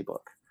fantasy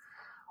book,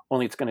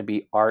 only it's going to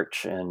be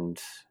arch, and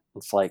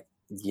it's like,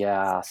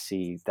 yeah,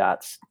 see,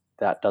 that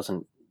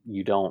doesn't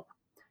you don't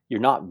you're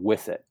not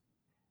with it,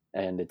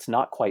 and it's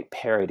not quite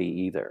parody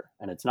either,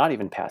 and it's not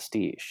even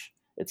pastiche.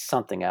 It's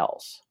something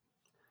else.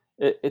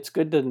 It's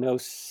good to know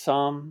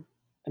some,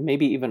 and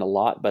maybe even a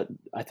lot, but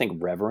I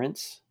think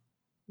reverence,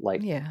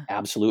 like Yeah.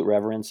 absolute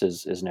reverence,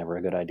 is never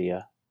a good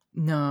idea.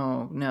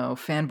 No, no.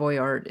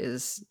 Fanboy art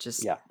is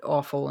just Yeah,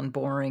 awful and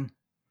boring.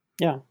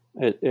 yeah.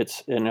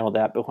 It's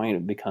that point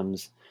it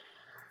becomes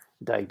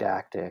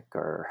didactic,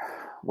 or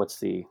what's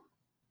the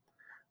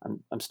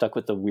I'm stuck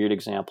with the weird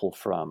example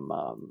from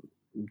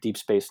Deep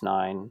Space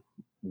Nine,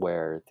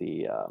 where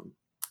the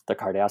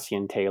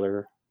Cardassian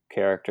Taylor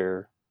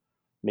character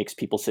makes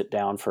people sit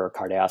down for a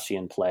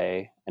Cardassian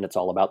play, and it's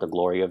all about the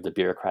glory of the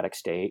bureaucratic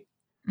state.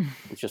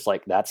 It's just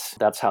like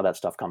that's how that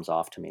stuff comes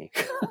off to me.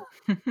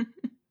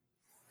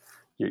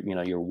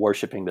 You're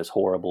worshiping this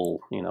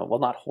horrible, well,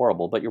 not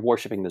horrible, but you're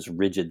worshiping this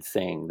rigid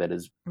thing that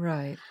is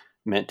Right.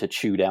 meant to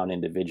chew down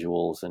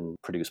individuals and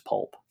produce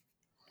pulp.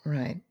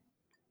 Right.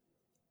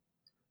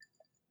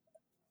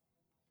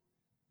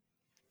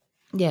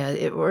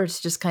 Yeah, or it's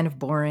just kind of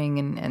boring,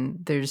 and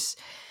there's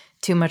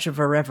too much of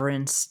a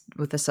reverence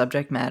with the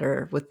subject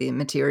matter, with the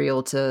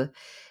material to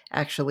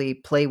actually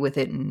play with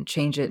it and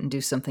change it and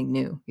do something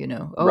new, you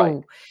know. Right.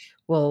 Oh,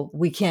 well,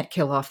 we can't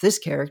kill off this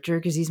character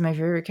because he's my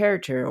favorite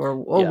character, or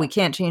oh, we Yeah.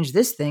 can't change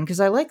this thing because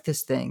I like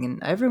this thing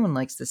and everyone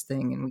likes this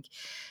thing, and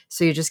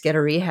so you just get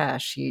a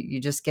rehash. You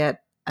just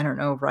get, I don't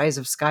know, Rise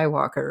of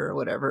Skywalker or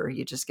whatever.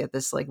 You just get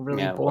this like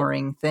really Yeah. Well,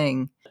 boring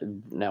thing.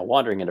 now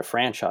wandering into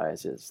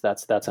franchises,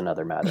 that's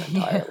another matter Yeah.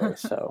 entirely.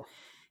 So,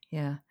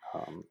 Yeah.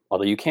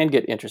 although you can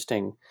get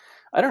interesting,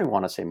 I don't even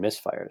want to say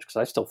misfires, because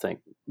I still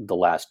think The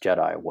Last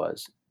Jedi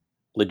was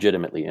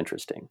legitimately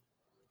interesting.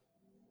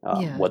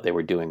 Yeah. What they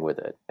were doing with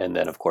it, and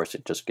then of course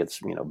it just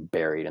gets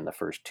buried in the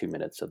first 2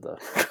 minutes of the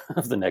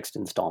of the next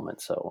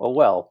installment. So, oh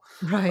well,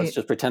 let's Right.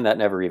 just pretend that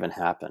never even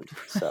happened.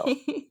 So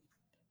Right.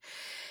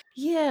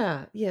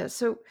 Yeah. Yeah.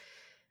 So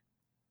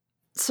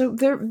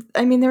there,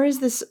 I mean, there is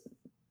this,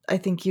 I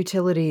think,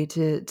 utility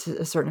to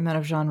a certain amount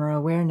of genre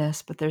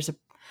awareness, but there's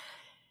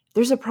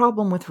a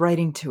problem with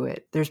writing to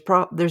it. There's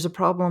a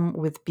problem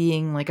with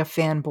being like a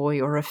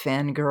fanboy or a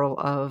fangirl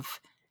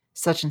of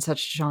such and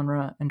such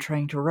genre and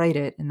trying to write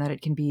it, and that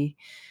it can be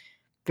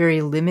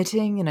very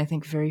limiting and I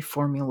think very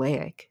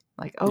formulaic.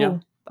 Like, yeah, oh,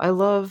 I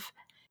love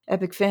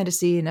epic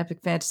fantasy, and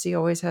epic fantasy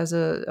always has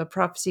a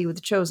prophecy with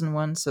the chosen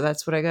one, so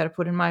that's what I got to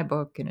put in my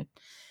book, and it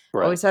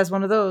right. always has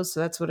one of those, so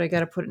that's what I got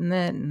to put in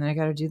that, and I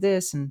got to do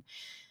this, and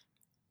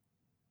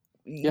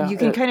Yeah, you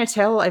can kind of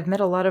tell. I've met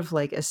a lot of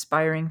like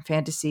aspiring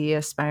fantasy,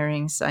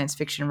 aspiring science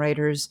fiction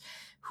writers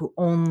who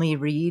only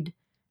read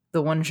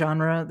the one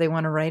genre they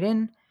want to write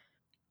in,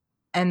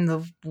 and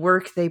the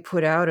work they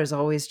put out is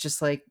always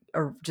just like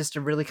just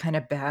a really kind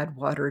of bad,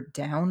 watered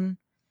down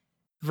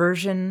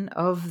version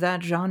of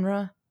that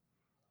genre.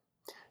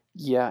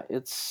 yeah,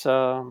 it's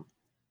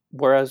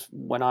whereas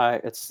when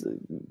it's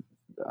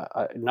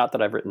not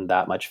that I've written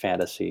that much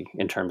fantasy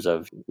in terms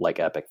of like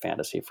epic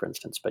fantasy, for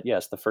instance, but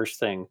yes, the first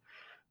thing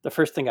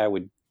I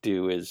would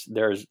do is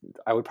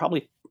I would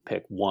probably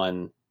pick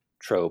one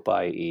trope,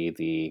 i.e.,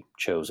 the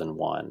chosen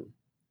one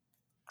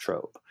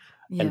trope,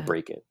 and Yeah.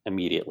 break it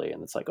immediately.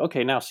 And it's like,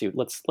 okay, now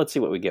let's see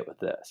what we get with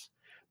this.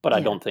 But I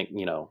Yeah. don't think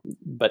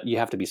But you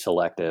have to be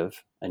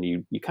selective, and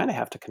you kind of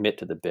have to commit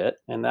to the bit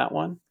in that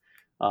one.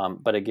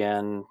 But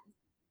again,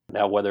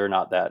 now whether or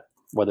not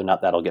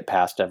that'll get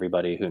past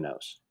everybody, who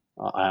knows?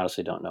 I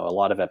honestly don't know. A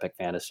lot of epic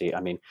fantasy.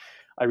 I mean,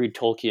 I read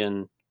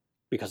Tolkien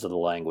because of the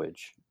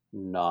language,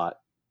 not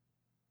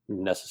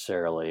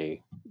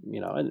necessarily,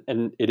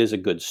 and it is a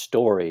good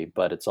story,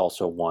 but it's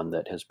also one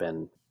that has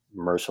been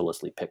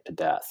mercilessly picked to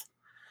death,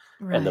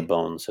 and the Right.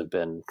 bones have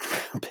been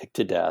picked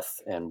to death,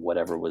 and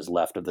whatever was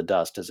left of the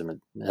dust has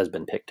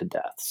been picked to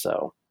death.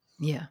 So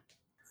Yeah.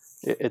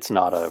 it's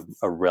not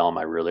a realm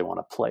I really want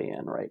to play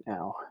in right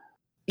now.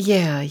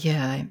 Yeah,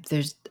 yeah.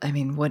 I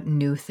mean, what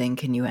new thing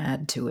can you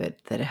add to it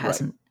Right. that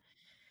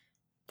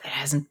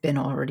hasn't been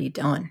already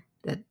done?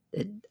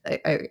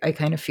 I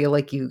kind of feel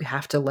like you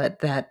have to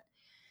let that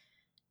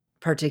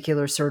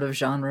particular sort of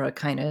genre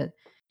kind of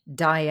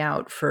die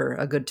out for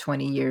a good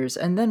 20 years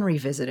and then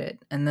revisit it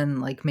and then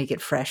like make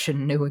it fresh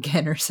and new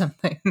again or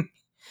something.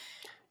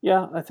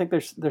 Yeah, I think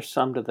there's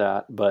some to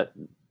that, but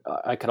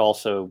I could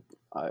also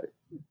I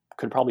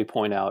could probably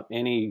point out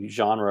any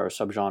genre or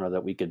subgenre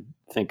that we could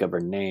think of or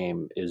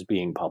name is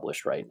being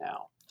published right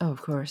now. Oh,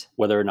 of course.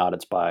 Whether or not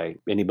it's by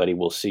anybody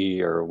we'll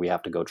see, or we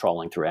have to go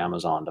trawling through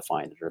Amazon to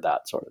find it, or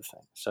that sort of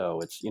thing. So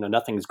it's,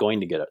 nothing's going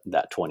to get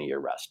that 20-year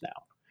rest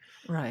now.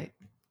 Right.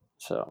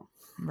 So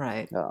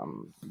Right.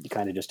 you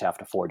kind of just have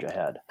to forge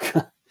ahead.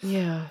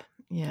 Yeah.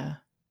 Yeah.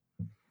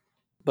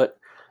 But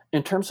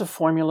in terms of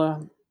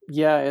formula,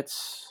 yeah,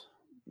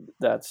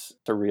 that's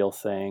a real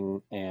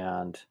thing.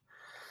 And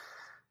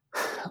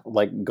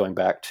like going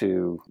back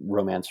to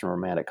romance and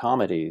romantic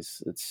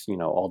comedies, it's,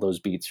 all those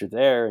beats are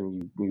there,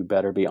 and you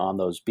better be on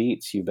those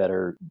beats. You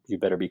better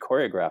be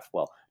choreographed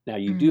well. Now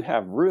you Mm. do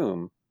have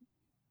room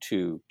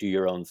to do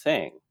your own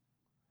thing,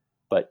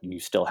 but you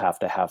still have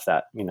to have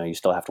that, you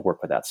still have to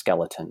work with that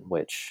skeleton,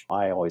 which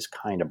I always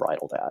kind of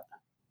bridled at.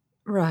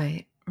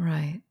 Right.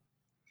 Right.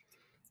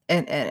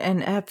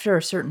 And after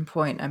a certain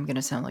point, I'm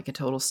gonna sound like a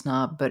total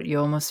snob, but you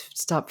almost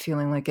stop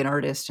feeling like an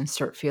artist and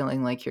start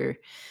feeling like you're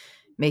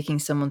making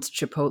someone's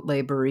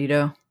Chipotle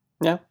burrito.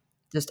 Yeah.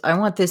 Just, I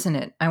want this in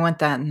it. I want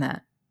that and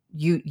that.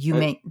 You Uh,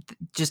 make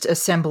just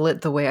assemble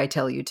it the way I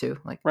tell you to.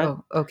 Like, right.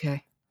 oh,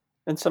 okay.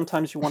 And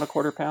sometimes you want a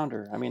quarter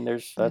pounder. I mean, Yeah.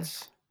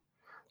 that's.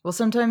 Well,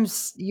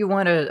 sometimes you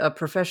want a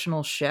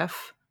professional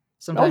chef. Oh yeah.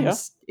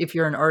 Sometimes if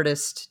you're an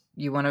artist,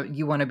 you want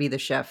to be the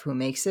chef who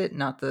makes it,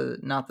 not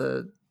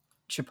the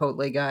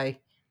Chipotle guy,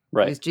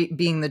 Right. because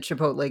being the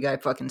Chipotle guy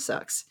fucking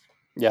sucks.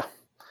 Yeah.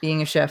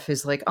 Being a chef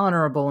is like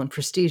honorable and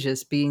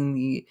prestigious. Being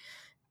the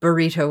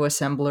burrito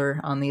assembler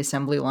on the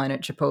assembly line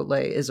at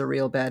Chipotle is a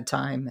real bad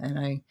time, and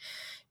I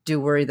do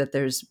worry that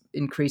there's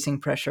increasing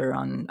pressure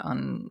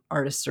on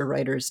artists or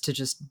writers to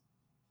just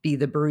be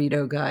the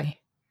burrito guy.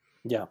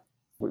 Yeah.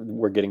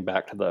 We're getting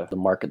back to the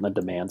market and the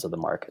demands of the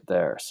market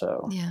there.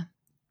 So Yeah.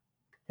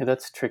 yeah,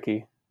 that's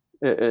tricky.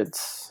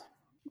 It's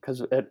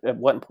because at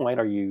what point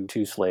are you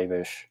too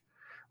slavish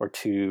or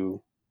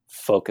too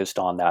focused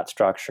on that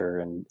structure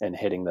and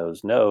hitting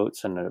those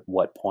notes? And at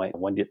what point,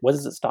 when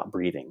does it stop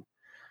breathing?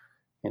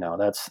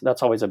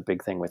 That's always a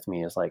big thing with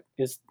me, is like,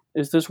 is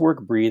this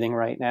work breathing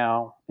right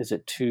now? Is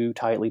it too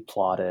tightly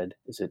plotted?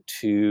 Is it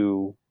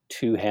too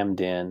hemmed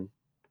in?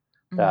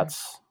 Mm.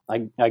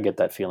 I get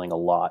that feeling a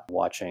lot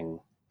watching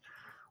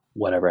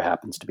whatever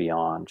happens to be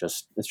on.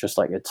 It's just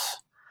like,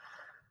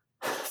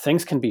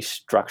 things can be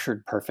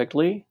structured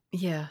perfectly,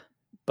 Yeah.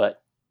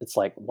 but it's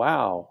like,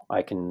 wow,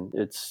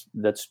 it's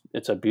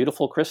a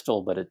beautiful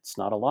crystal, but it's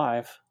not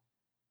alive.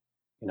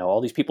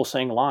 All these people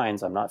saying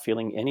lines, I'm not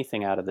feeling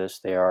anything out of this.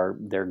 They're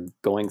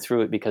going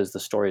through it because the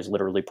story is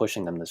literally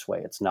pushing them this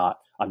way.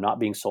 I'm not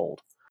being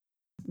sold.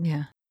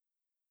 Yeah.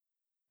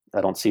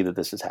 I don't see that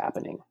this is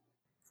happening.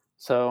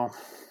 So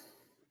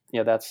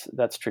yeah,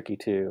 that's tricky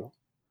too.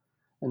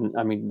 And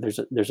I mean,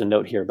 there's a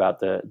note here about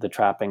the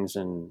trappings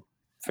and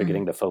Mm.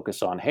 forgetting to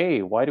focus on,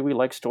 hey, why do we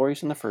like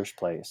stories in the first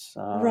place?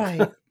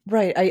 Right.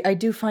 Right. I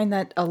do find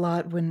that a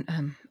lot when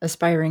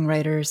aspiring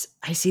writers,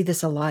 I see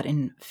this a lot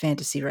in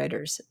fantasy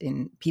writers,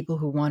 in people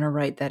who want to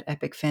write that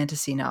epic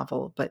fantasy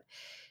novel. But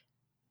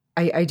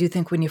I do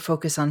think when you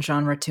focus on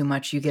genre too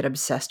much, you get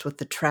obsessed with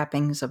the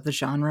trappings of the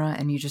genre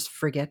and you just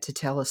forget to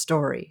tell a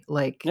story.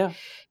 Like, Yeah,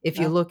 if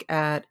you yeah, look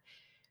at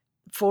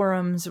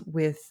forums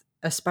with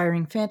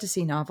aspiring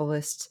fantasy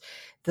novelists,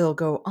 they'll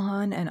go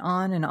on and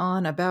on and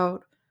on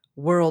about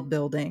world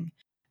building,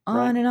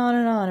 Right. on and on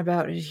and on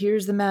about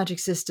here's the magic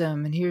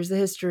system and here's the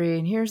history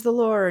and here's the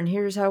lore and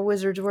here's how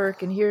wizards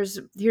work and here's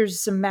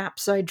some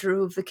maps I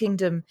drew of the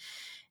kingdom.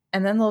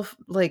 And then they'll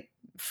like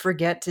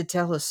forget to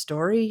tell a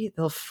story.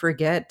 They'll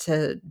forget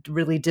to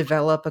really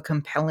develop a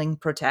compelling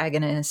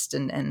protagonist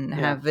and Yeah.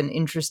 have an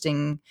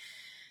interesting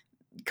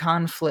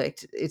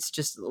conflict. It's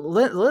just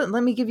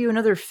let me give you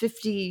another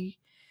 50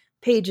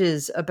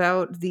 pages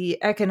about the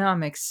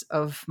economics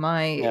of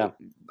Yeah.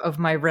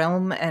 my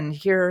realm, and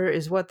here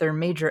is what their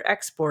major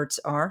exports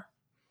are.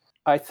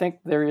 I think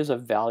there is a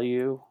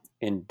value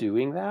in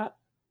doing that,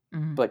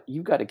 Mhm. but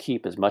you got to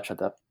keep as much of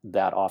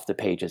that off the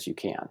page as you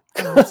can.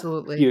 Oh,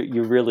 absolutely.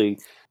 You really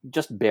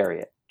just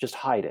bury it, just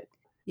hide it.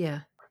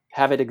 Yeah.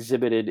 Have it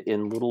exhibited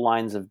in little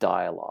lines of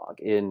dialogue,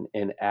 in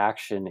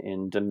action,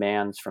 in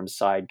demands from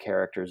side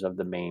characters of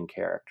the main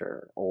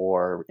character,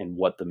 or in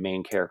what the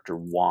main character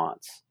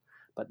wants,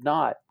 but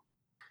not.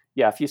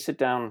 Yeah, if you sit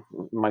down,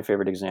 my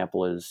favorite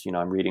example is,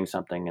 I'm reading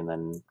something and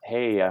then,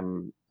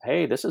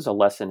 hey, this is a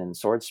lesson in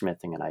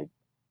swordsmithing, and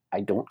I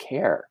don't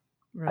care.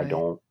 Right.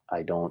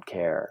 I don't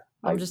care.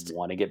 I'm I just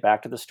want to get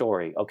back to the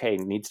story. Okay,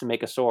 needs to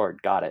make a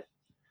sword. Got it.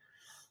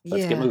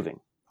 Let's get yeah. moving.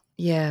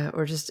 Yeah,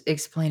 or just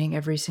explaining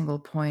every single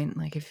point.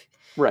 Like if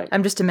Right.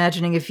 I'm just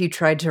imagining if you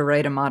tried to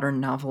write a modern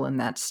novel in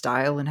that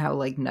style and how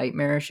like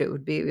nightmarish it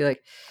would be. It'd be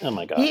like Oh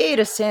my he gosh. ate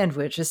a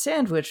sandwich. A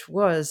sandwich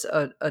was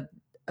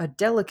a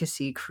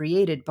delicacy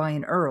created by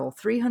an earl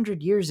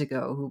 300 years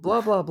ago who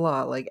blah blah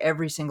blah, like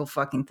every single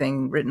fucking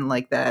thing written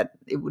like that,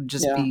 it would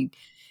just Yeah. be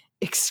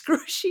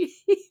excruciating.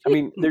 I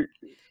mean,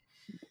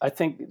 I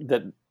think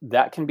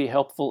that can be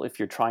helpful if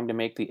you're trying to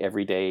make the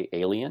everyday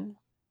alien,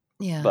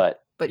 Yeah,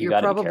 but but you you're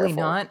got to be probably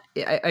careful. not.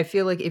 I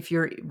feel like if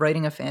you're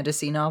writing a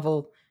fantasy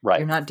novel, you're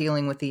Right. not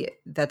dealing with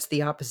that's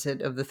the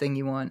opposite of the thing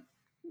you want.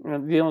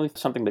 The only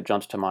something that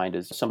jumps to mind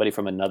is somebody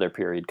from another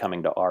period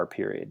coming to our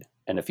period.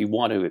 And if you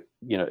want to,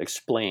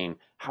 explain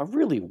how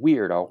really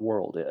weird our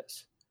world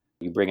is,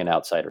 you bring an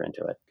outsider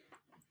into it.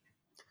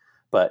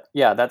 But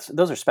yeah,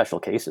 those are special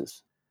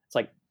cases. It's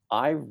like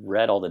I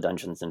read all the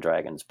Dungeons and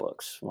Dragons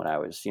books when I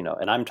was,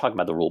 and I'm talking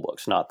about the rule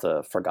books, not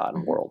the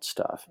Forgotten Mhm. World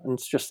stuff. And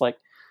it's just like,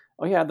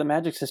 oh yeah, the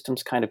magic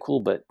system's kind of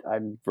cool, but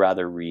I'd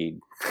rather read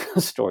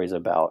stories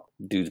about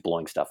dudes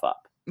blowing stuff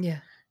up Yeah.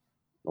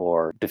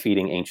 or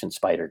defeating ancient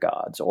spider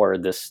gods or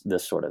this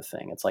sort of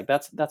thing. It's like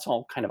that's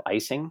all kind of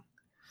icing,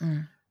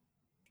 Mm.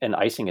 and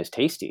icing is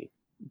tasty,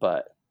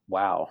 but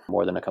wow,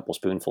 more than a couple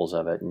spoonfuls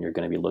of it and you're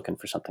going to be looking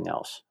for something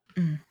else.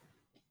 Mm.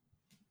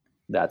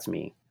 That's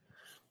me.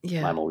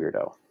 Yeah. I'm a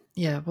weirdo.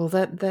 Yeah, well,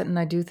 and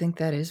I do think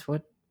that is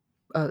what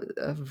a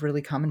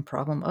really common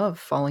problem of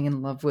falling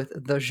in love with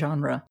the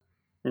genre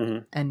Hmm.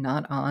 and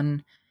not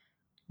on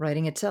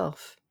writing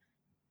itself.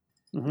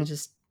 Hmm. You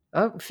just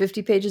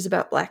 50 pages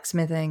about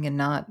blacksmithing and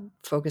not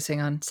focusing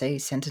on, say,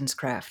 sentence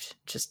craft.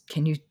 Just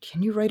can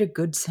you write a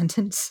good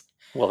sentence?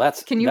 Well,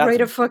 that's Can you that's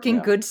write a fucking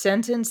yeah, good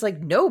sentence? Like,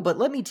 no, but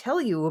let me tell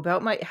you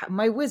about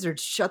my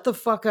wizards. Shut the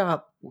fuck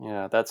up.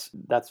 yeah. That's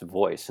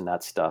voice and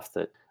that's stuff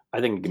that I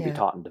think it can be Yeah.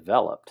 taught and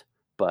developed.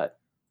 But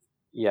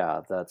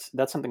yeah, that's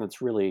something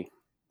that's really.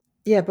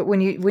 Yeah, but when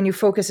you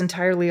focus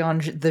entirely on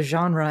the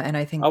genre, and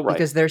I think Oh right,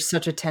 because there's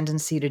such a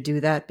tendency to do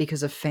that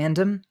because of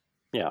fandom.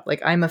 yeah,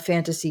 Like I'm a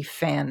fantasy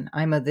fan,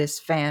 I'm a this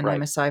fan, I'm right.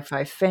 a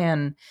sci-fi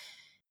fan.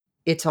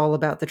 It's all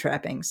about the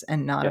trappings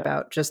and not Yeah,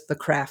 about just the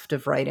craft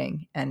of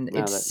writing. And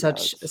no, it's that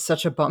yeah, that's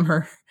such a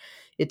bummer.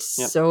 It's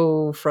yep,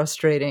 so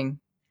frustrating.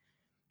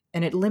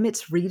 And it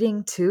limits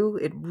reading too.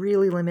 It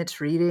really limits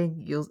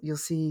reading. You'll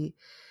see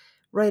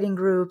writing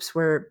groups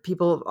where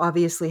people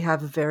obviously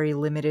have very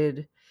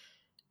limited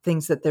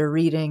things that they're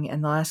reading,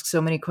 and they'll ask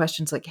so many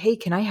questions like, hey,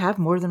 can I have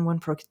more than one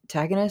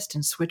protagonist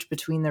and switch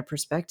between their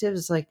perspectives?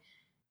 It's like,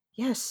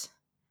 yes,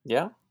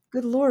 yeah,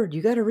 good lord,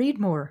 you got to read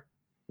more.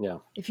 yeah,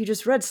 If you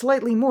just read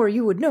slightly more,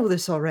 you would know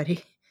this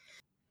already.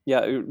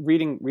 yeah.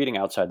 Reading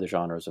outside the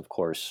genre is of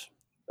course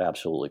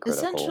absolutely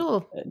critical,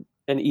 Essential.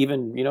 and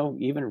even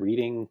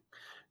reading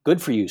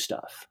good for you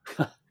stuff.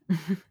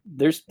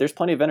 There's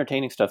plenty of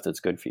entertaining stuff that's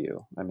good for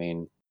you. I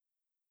mean,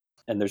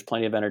 and there's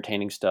plenty of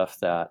entertaining stuff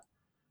that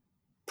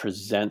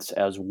presents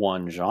as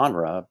one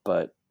genre,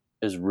 but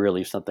is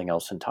really something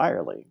else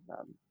entirely.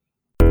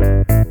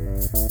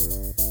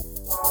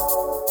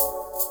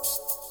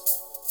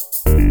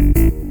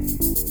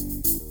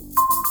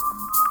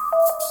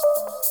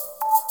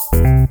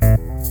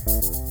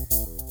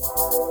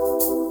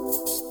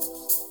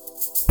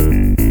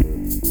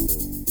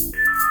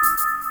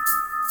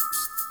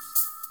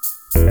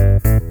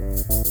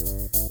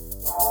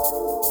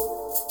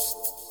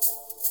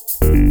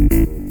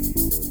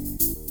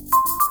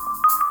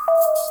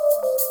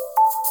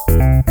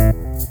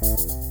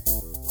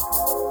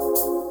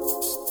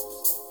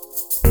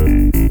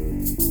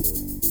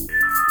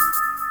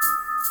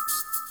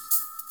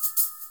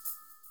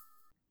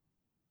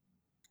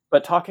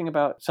 But talking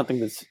about something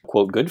that's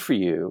quote good for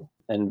you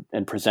and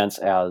presents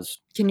as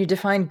Can you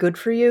define good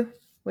for you?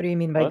 What do you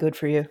mean by what good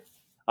for you?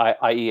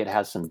 i.e., it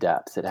has some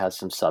depth, it has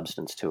some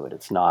substance to it.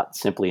 It's not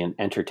simply an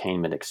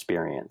entertainment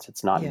experience.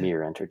 It's not Yeah.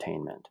 mere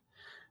entertainment.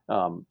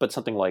 But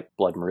something like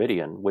Blood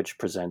Meridian, which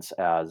presents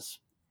as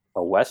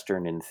a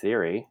Western in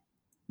theory,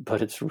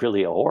 but it's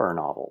really a horror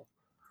novel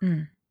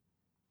Mm.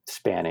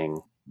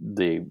 spanning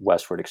the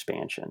westward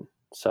expansion.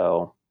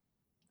 So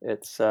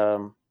it's,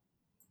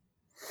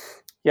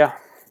 yeah,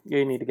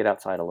 you need to get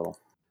outside a little.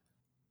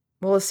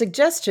 Well, a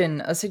suggestion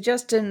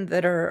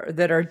that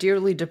our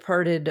dearly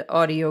departed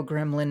audio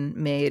gremlin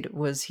made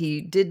was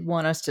he did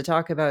want us to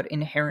talk about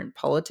inherent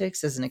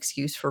politics as an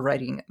excuse for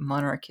writing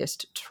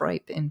monarchist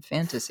tripe in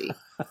fantasy.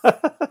 I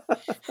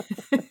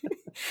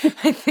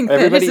think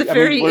that is a Everybody, I mean,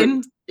 very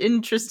we're,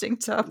 interesting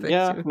topic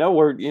yeah, to. no,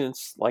 we're,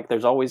 it's like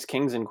there's always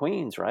kings and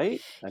queens,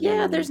 right? I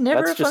Yeah, there's mean,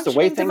 never that's a just the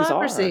way functioning things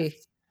are. democracy.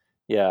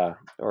 Yeah,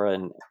 or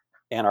an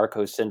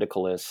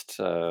anarcho-syndicalist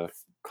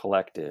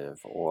collective,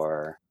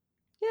 or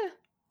Yeah.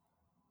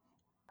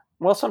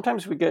 well,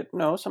 sometimes we get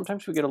no,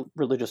 sometimes we get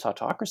religious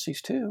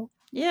autocracies too.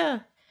 Yeah.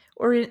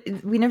 Or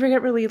we never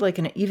get really like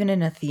even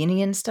an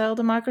Athenian style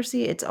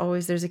democracy. It's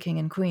always there's a king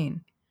and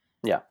queen.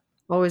 Yeah,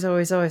 Always,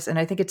 always, always. And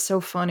I think it's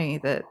so funny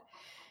that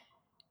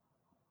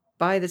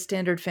by the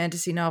standard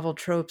fantasy novel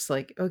tropes,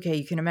 like, okay,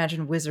 you can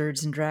imagine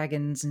wizards and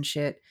dragons and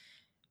shit,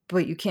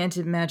 but you can't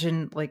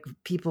imagine like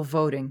people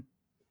voting.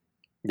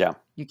 yeah,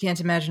 You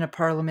can't imagine a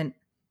parliament.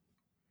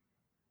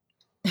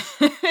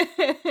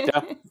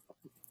 yeah,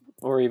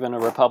 or even a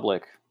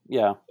republic.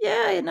 Yeah,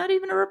 Yeah, not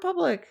even a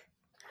republic.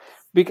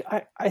 because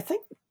I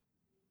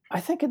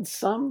think in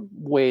some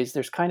ways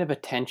there's kind of a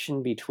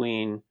tension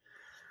between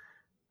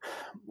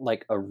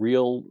like a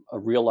real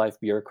life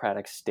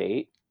bureaucratic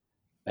state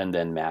and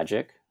then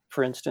magic,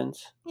 for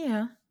instance.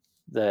 Yeah.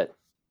 That,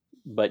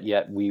 but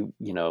yet we,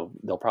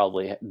 they'll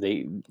probably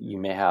they you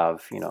may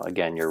have,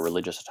 again, your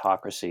religious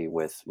autocracy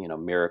with,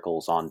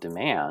 miracles on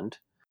demand,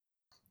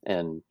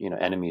 and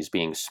enemies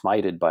being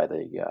smited by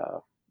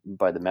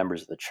the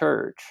members of the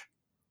church,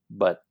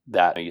 but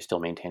that you still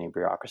maintaining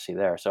bureaucracy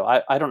there. So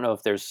I don't know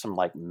if there's some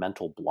like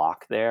mental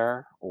block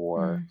there,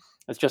 or Mm.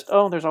 it's just,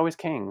 oh, there's always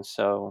kings,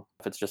 so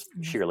if it's just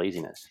Yeah. sheer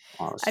laziness,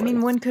 I honestly.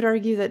 mean, one could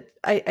argue that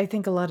I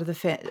think a lot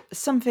of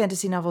some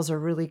fantasy novels are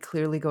really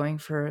clearly going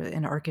for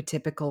an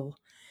archetypical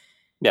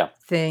Yeah,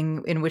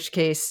 thing, in which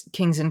case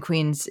kings and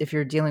queens, if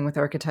you're dealing with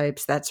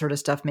archetypes, that sort of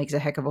stuff makes a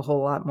heck of a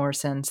whole lot more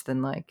sense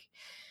than like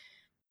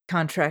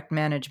contract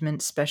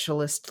management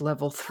specialist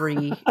level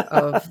 3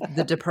 of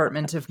the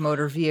Department of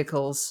Motor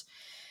Vehicles.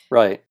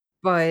 right.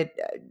 But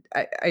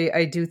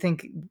I do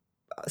think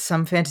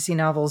some fantasy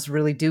novels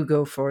really do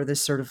go for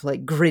this sort of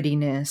like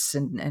grittiness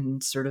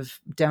and sort of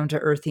down to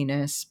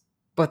earthiness,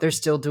 but they're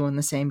still doing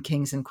the same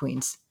kings and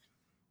queens,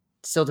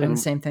 still doing the and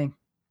same thing.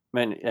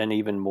 and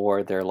even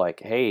more, they're like,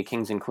 hey,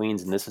 kings and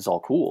queens, and this is all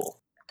cool,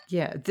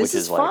 Yeah, this which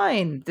is is like,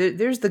 fine.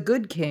 There's the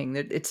good king.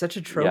 It's such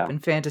a trope yeah, in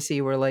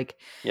fantasy where like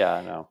yeah,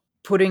 I know.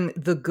 putting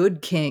the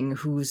good king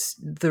who's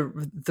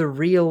the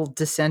real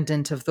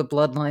descendant of the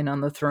bloodline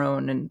on the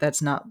throne, and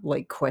that's not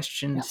like Yeah,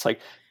 questioned. it's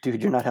like,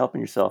 dude, you're not helping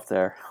yourself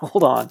there.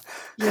 Hold on.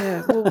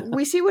 Yeah, well,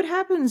 we see what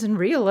happens in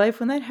real life.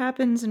 When that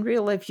happens in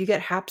real life, you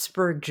get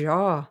Habsburg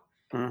jaw.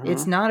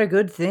 It's Mm-hmm. not a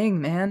good thing,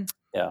 man.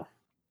 Yeah.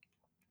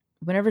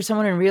 Whenever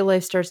someone in real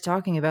life starts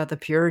talking about the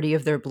purity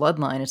of their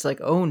bloodline, it's like,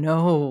 oh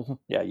no.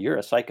 Yeah, you're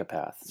a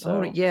psychopath. Oh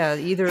So, yeah,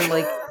 either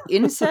like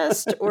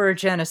incest or a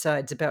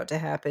genocide's about to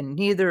happen.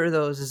 Neither of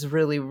those is a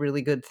really,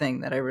 really good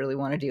thing that I really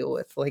want to deal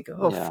with. Like,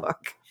 oh yeah.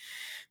 fuck.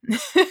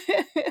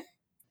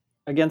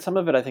 Again, some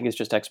of it I think is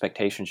just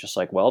expectations. Just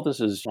like, well, this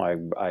is,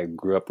 I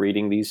grew up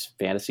reading these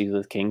fantasies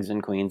with kings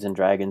and queens and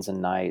dragons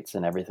and knights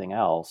and everything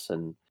else.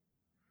 And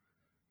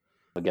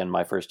again,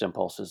 my first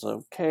impulse is,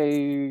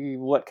 okay,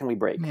 what can we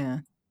break? Yeah.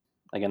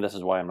 Again, this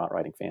is why I'm not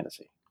writing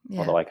fantasy, Yeah.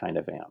 although I kind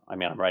of am. I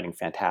mean, I'm writing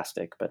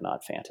fantastic, but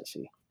not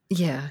fantasy.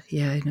 Yeah.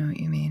 Yeah. I know what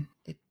you mean.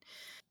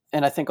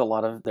 And I think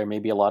there may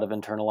be a lot of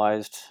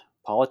internalized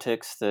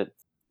politics that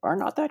are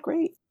not that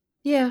great.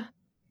 Yeah.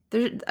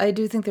 I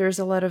do think there is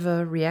a lot of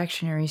a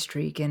reactionary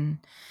streak in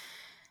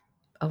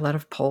a lot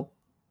of pulp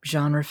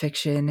genre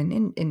fiction,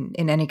 and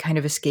in any kind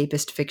of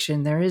escapist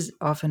fiction. There is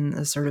often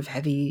a sort of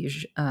heavy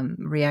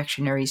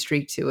reactionary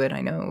streak to it.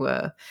 I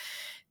know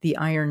The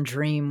Iron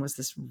Dream was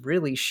this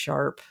really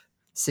sharp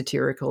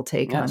satirical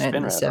take Yeah, on it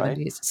in the Spinrad, right?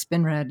 70s.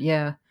 Spinrad,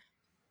 yeah.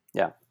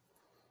 Yeah.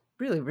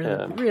 Really,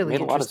 really, really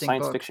Made a lot of interesting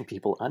science book. fiction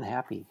people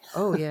unhappy.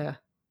 Oh, yeah.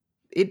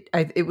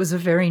 It was a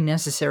very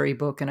necessary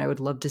book, and I would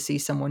love to see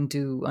someone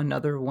do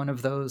another one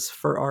of those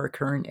for our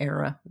current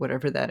era,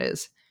 whatever that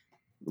is.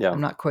 Yeah.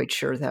 I'm not quite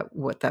sure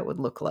what that would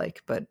look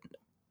like, but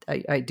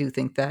I do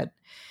think that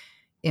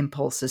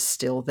impulse is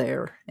still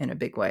there in a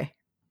big way.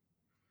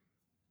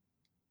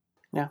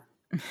 Yeah.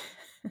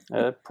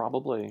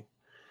 Probably.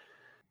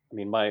 I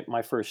mean,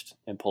 my first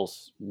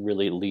impulse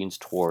really leans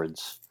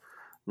towards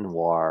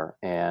noir,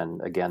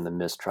 and again, the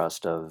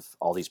mistrust of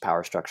all these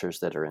power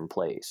structures that are in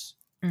place.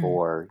 Mm.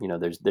 Or,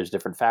 there's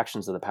different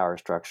factions of the power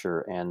structure,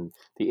 and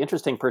the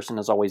interesting person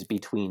is always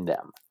between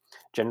them.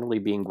 generally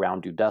being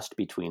ground to dust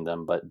between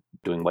them, but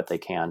doing what they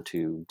can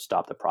to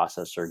stop the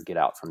process or get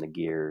out from the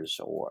gears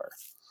or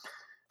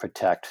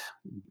protect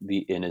the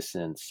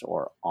innocence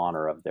or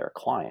honor of their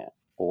client,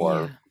 or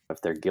Yeah.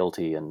 if they're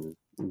guilty and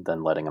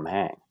then letting them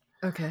hang.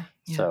 Okay.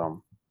 Yeah.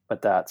 So,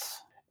 but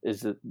that's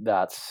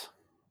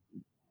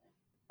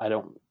I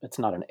don't. It's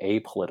not an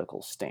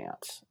apolitical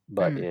stance,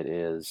 but Mm. it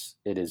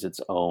is its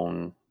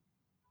own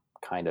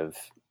kind of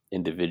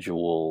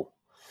individual.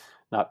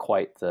 Not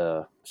quite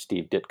the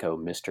Steve Ditko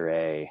Mr.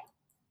 A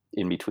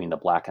in between the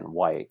black and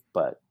white,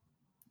 but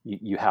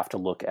you have to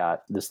look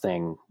at this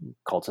thing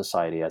called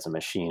society as a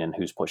machine and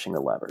who's pushing the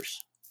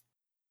levers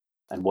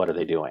and what are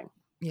they doing.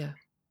 Yeah.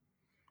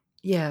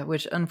 Yeah.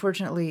 Which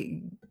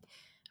unfortunately,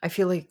 I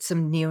feel like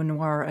some neo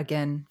noir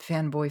again,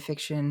 fanboy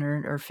fiction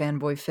or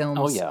fanboy Oh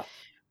films yeah,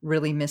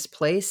 really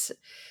misplace.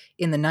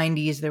 In the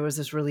 90s, there was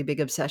this really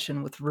big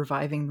obsession with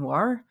reviving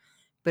noir,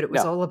 but it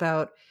was yeah, all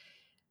about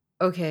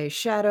okay,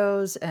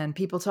 shadows and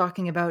people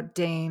talking about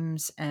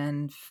dames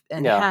and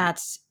yeah,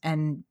 hats,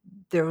 and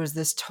there was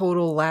this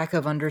total lack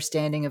of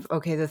understanding of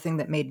okay, the thing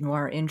that made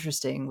noir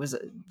interesting was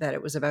that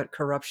it was about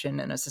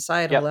corruption and a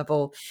societal yep,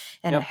 level,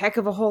 and a yep, heck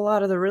of a whole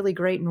lot of the really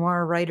great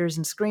noir writers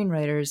and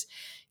screenwriters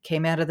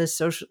came out of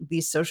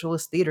these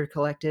socialist theater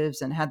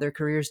collectives and had their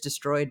careers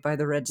destroyed by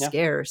the Red yeah,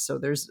 Scare. So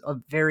there's a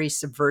very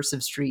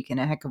subversive streak in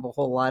a heck of a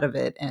whole lot of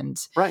it, and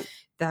right.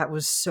 that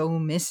was so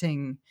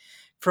missing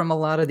from a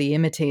lot of the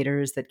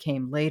imitators that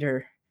came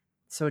later.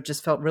 So it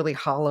just felt really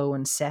hollow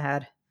and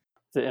sad.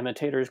 The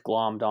imitators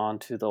glommed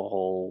onto the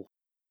whole.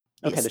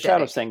 The Okay, the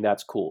shadows aesthetic. thing,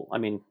 that's cool. I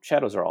mean,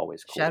 shadows are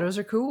always cool, Shadows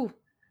are cool.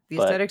 The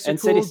but aesthetics are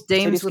and cool.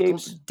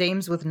 cityscapes,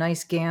 Dames with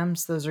nice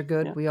gams, those are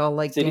good. yeah, We all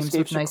like dames with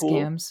cityscapes are nice cool.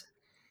 gams.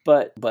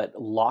 But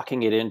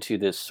locking it into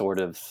this sort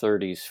of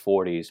 30s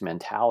 40s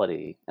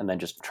mentality and then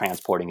just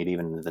transporting it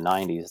even into the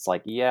 90s, it's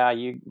like, yeah,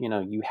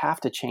 you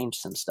have to change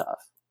some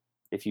stuff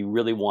if you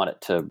really want it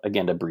to,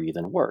 again, to breathe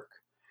and work,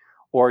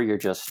 or you're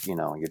just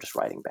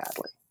writing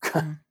badly.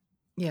 Mm.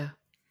 Yeah.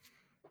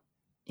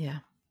 Yeah.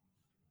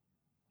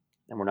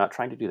 And we're not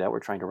trying to do that. We're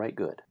trying to write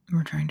good.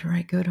 We're trying to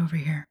write good over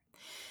here.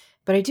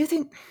 But I do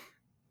think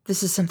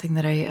this is something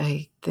that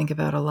I think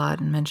about a lot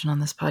and mention on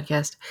this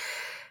podcast.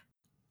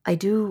 I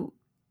do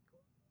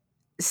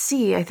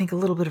see, I think, a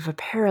little bit of a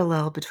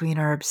parallel between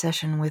our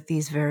obsession with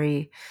these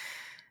very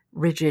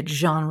rigid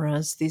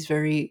genres, these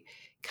very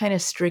kind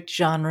of strict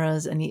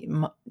genres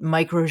and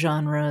micro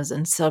genres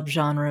and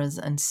subgenres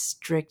and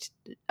strict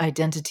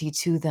identity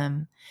to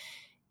them.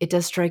 It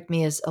does strike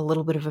me as a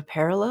little bit of a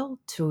parallel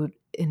to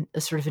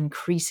a sort of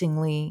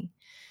increasingly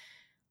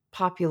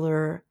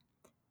popular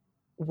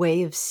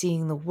way of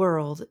seeing the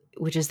world,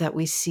 which is that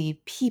we see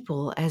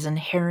people as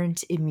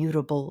inherent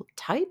immutable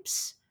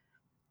types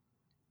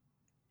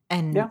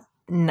and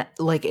Yeah,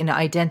 like an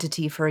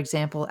identity, for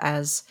example,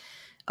 as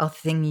a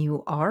thing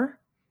you are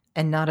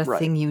and not a right.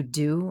 thing you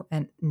do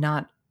and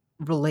not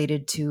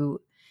related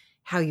to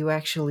how you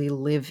actually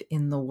live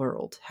in the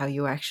world, how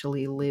you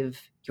actually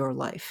live your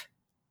life.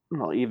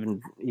 Well,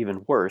 even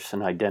worse,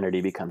 an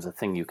identity becomes a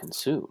thing you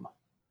consume,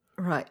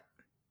 Right.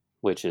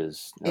 which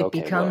is It okay.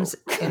 Whoa. becomes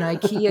an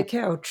IKEA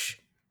couch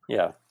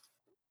Yeah.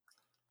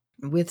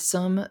 with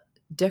some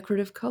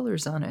decorative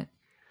colors on it.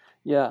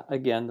 Yeah,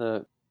 again,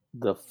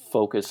 the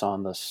focus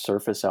on the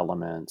surface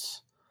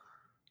elements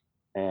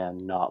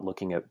and not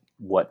looking at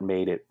what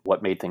made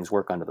things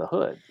work under the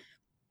hood.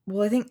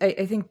 Well,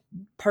 I think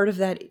part of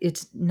that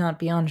it's not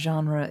beyond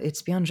genre.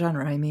 It's beyond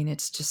genre. I mean,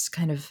 it's just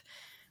kind of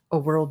a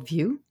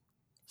worldview,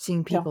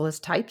 seeing Yeah. people as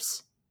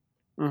types,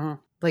 Hmm.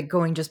 like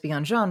going just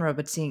beyond genre,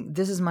 but seeing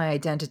this is my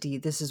identity,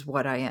 this is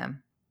what I am,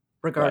 Right.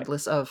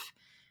 regardless of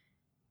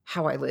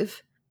how I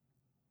live.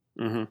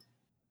 Hmm.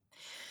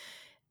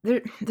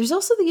 There's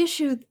also the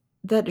issue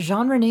that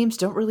genre names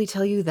don't really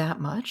tell you that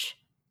much.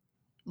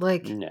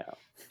 Like, No.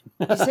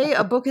 you say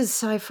a book is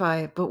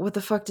sci-fi, but what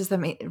the fuck does that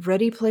mean?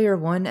 Ready Player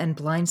One and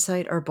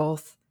Blindsight are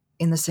both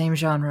in the same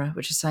genre,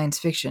 which is science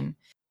fiction.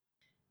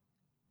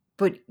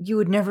 But you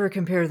would never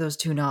compare those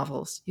two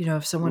novels. You know,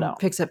 if someone No.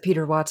 picks up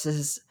Peter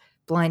Watts's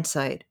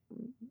Blindsight,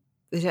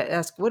 they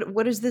ask,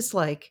 what is this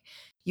like?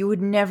 You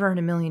would never in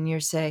a million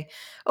years say,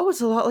 oh,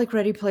 it's a lot like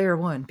Ready Player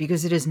One,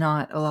 because it is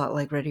not a lot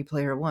like Ready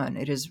Player One.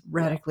 It is No.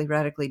 radically,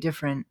 radically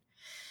different.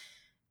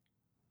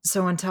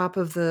 So on top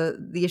of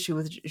the issue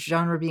with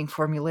genre being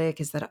formulaic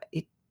is that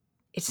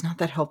it's not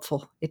that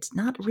helpful. It's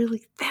not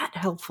really that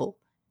helpful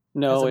as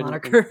No. a And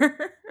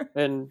moniker.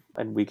 and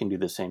and we can do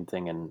the same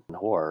thing in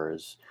horror.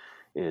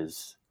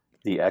 Is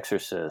The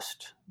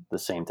Exorcist the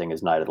same thing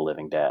as Night of the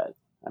Living Dead?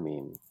 I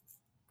mean,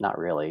 not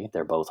really.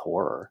 They're both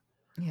horror.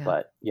 Yeah.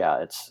 But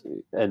yeah,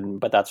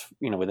 but that's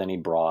with any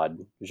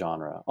broad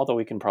genre. Although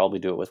we can probably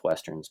do it with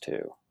westerns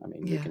too. I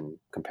mean, we Yeah. can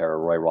compare a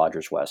Roy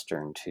Rogers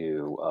western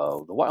to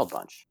The Wild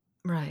Bunch,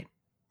 Right.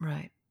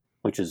 Right.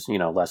 which is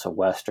less a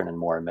western and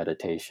more a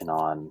meditation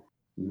on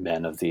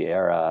men of the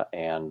era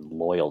and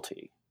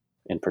loyalty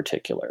in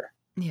particular,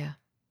 Yeah.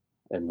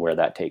 and where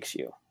that takes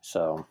you.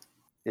 So,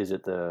 is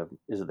it the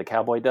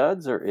cowboy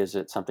duds or is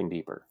it something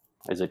deeper?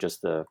 Is it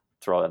just the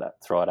throw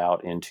it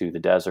out into the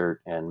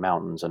desert and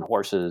mountains and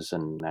horses,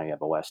 and now you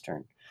have a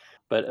Western.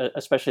 But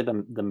especially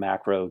the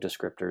macro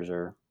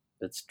descriptors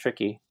it's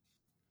tricky.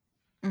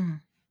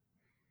 Mm.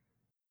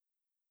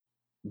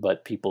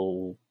 But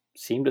people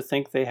seem to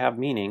think they have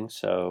meaning,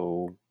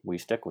 so we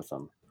stick with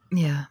them.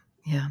 Yeah,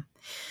 yeah.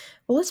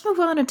 Well, let's move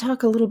on and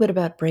talk a little bit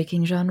about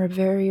breaking genre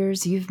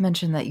barriers. You've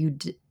mentioned that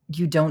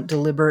you don't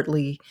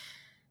deliberately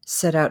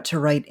set out to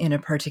write in a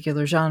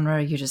particular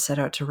genre. You just set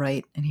out to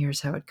write, and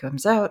here's how it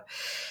comes out.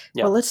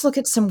 Yeah. Well, let's look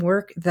at some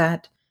work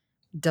that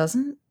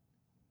doesn't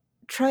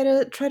try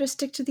to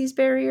stick to these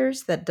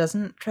barriers, that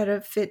doesn't try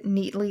to fit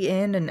neatly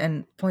in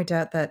and point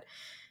out that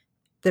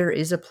there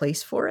is a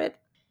place for it.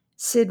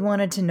 Sid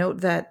wanted to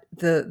note that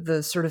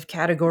the sort of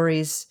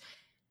categories,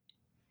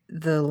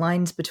 the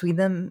lines between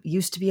them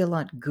used to be a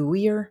lot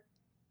gooier.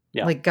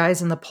 Yeah. Like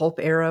guys in the pulp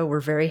era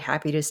were very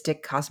happy to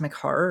stick cosmic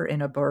horror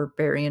in a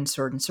barbarian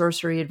sword and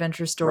sorcery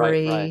adventure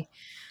story. Right.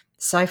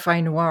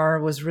 Sci-fi noir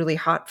was really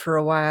hot for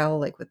a while,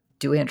 like with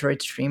Do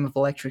Androids Dream of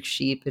Electric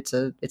Sheep. It's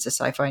a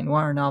sci-fi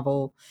noir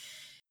novel.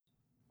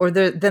 Or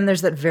then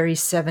there's that very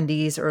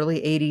 70s,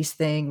 early 80s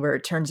thing where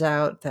it turns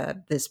out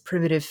that this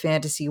primitive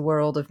fantasy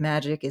world of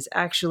magic is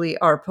actually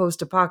our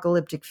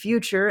post-apocalyptic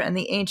future, and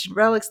the ancient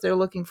relics they're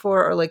looking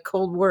for are like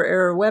Cold War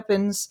era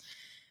weapons.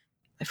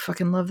 I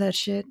fucking love that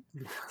shit.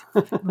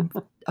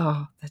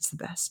 Oh, that's the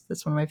best.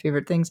 That's one of my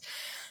favorite things.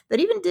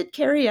 That even did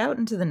carry out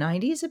into the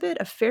 90s a bit.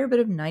 A fair bit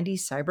of 90s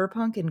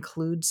cyberpunk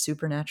includes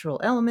supernatural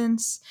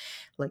elements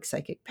like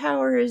psychic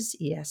powers,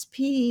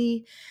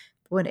 ESP.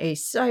 When a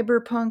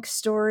cyberpunk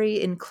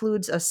story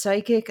includes a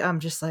psychic, I'm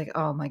just like,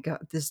 oh my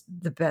god, this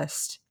the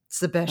best.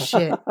 It's the best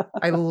shit.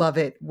 I love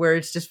it. Where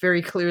it's just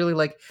very clearly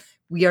like,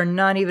 we are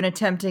not even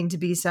attempting to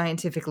be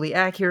scientifically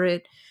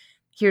accurate.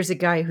 Here's a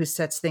guy who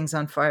sets things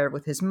on fire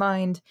with his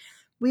mind.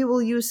 We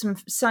will use some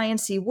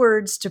sciencey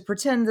words to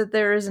pretend that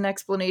there is an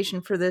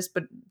explanation for this,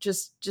 but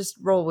just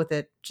roll with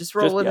it. Just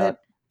roll with it.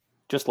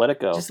 Just let it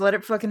go. Just let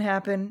it fucking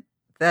happen.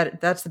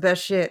 That's the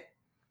best shit.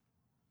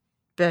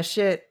 Best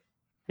shit.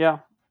 Yeah,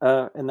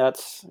 and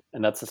that's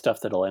the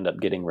stuff that'll end up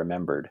getting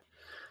remembered.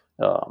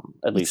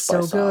 At least by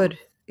some. It's so good.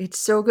 It's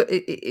so good.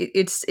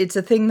 It's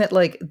a thing that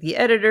like the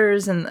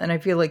editors and I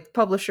feel like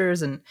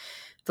publishers and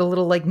the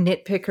little like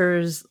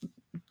nitpickers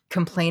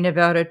complain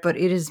about it, but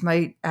it is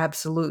my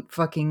absolute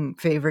fucking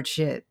favorite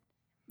shit.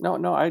 No,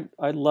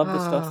 I love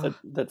the stuff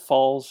that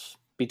falls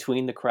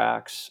between the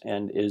cracks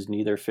and is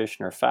neither fish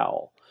nor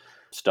foul.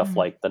 Stuff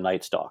like The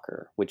Night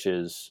Stalker, which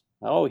is,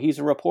 oh, he's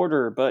a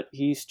reporter, but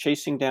he's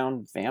chasing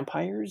down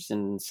vampires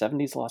in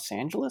 70s Los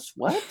Angeles?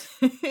 What?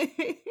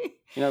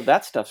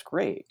 That stuff's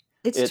great.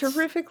 It's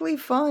terrifically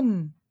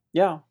fun.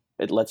 Yeah.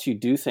 It lets you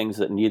do things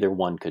that neither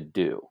one could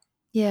do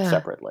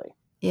separately.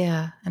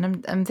 Yeah.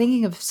 And I'm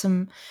thinking of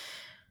some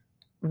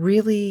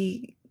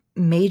really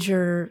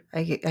major,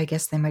 I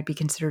guess they might be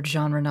considered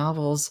genre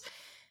novels.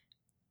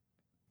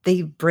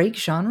 They break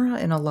genre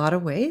in a lot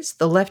of ways.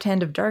 The Left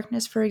Hand of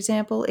Darkness, for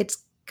example,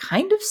 it's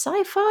kind of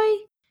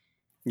sci-fi.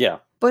 Yeah.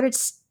 But it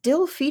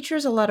still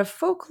features a lot of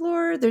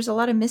folklore. There's a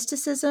lot of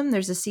mysticism.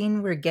 There's a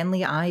scene where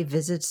Genli Ai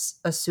visits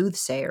a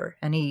soothsayer,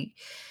 and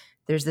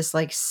there's this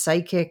like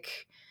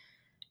psychic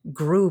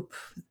group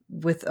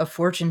with a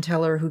fortune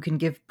teller who can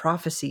give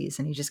prophecies,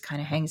 and he just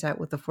kind of hangs out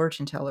with the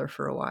fortune teller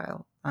for a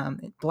while.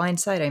 Blind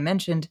Side, I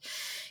mentioned,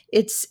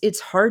 it's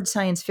hard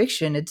science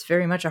fiction. It's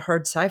very much a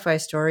hard sci-fi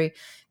story,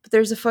 but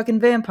there's a fucking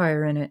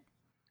vampire in it.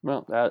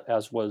 Well,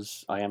 as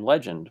was I Am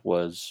Legend,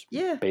 was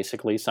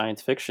basically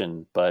science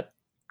fiction, but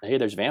hey,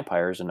 there's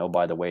vampires, and oh,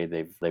 by the way,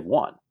 they've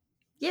won.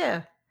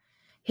 Yeah.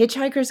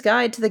 Hitchhiker's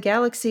Guide to the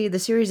Galaxy, the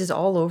series is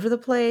all over the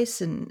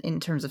place in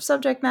terms of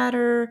subject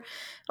matter,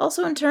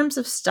 also in terms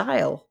of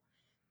style.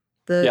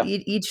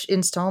 Each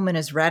installment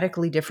is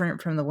radically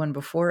different from the one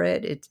before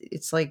it.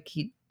 It's like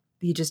he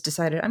just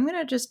decided, I'm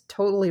gonna just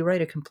totally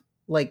write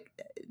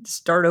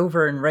start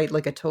over and write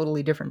like a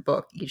totally different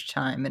book each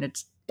time, and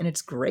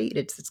it's great.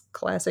 It's this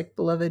classic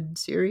beloved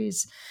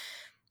series.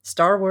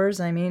 Star Wars,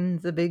 I mean,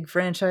 the big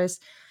franchise.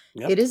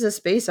 Yep. It is a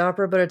space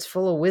opera, but it's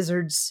full of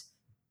wizards.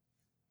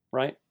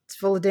 Right. It's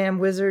full of damn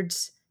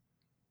wizards.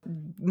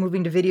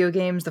 Moving to video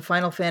games, the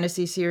Final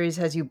Fantasy series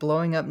has you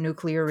blowing up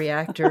nuclear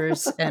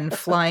reactors and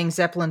flying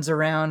zeppelins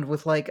around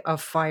with like a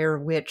fire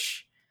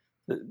witch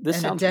this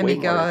and sounds a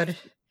demigod.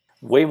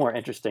 Way more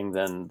interesting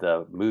than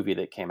the movie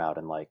that came out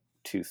in like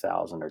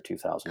 2000 or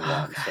 2001.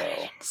 Oh, God, I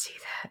didn't see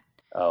that.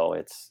 Oh,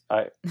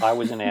 I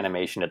was in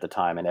animation at the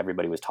time, and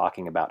everybody was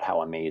talking about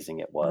how amazing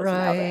it was and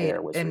how the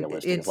hair was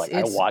realistic. It's like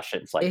I watched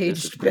it. It's like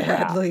aged this is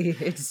badly.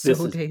 Crap. It's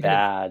so dated. Is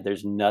bad.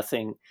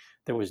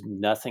 There was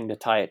nothing to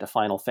tie it to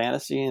Final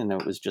Fantasy, and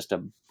it was just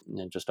a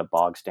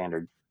bog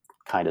standard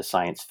kind of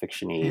science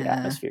fiction-y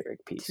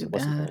atmospheric piece. It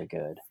wasn't very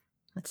good.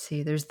 Let's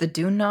see. There's the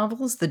Dune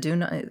novels.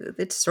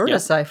 It's sort of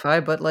sci-fi,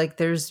 but like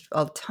there's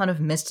a ton of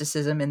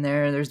mysticism in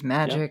there. There's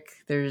magic.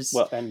 There's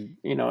and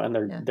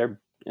they're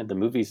and the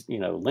movies.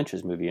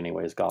 Lynch's movie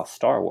anyway is Goth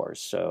Star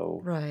Wars. So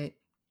right.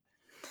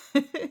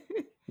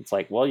 It's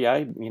like, well,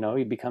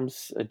 he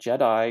becomes a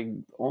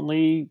Jedi.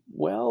 Only,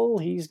 well,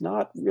 he's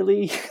not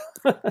really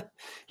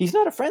He's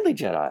not a friendly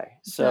Jedi, Not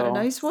a so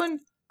nice one? not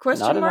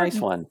Question a mark? nice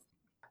one.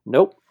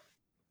 Nope.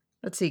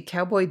 Let's see,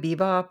 Cowboy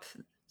Bebop.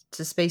 It's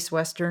a space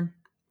western,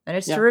 and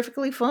it's Yeah.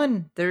 terrifically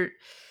fun. They're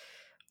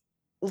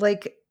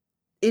like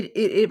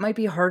it might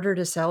be harder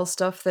to sell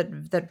stuff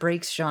that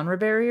breaks genre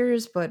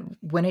barriers, but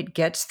when it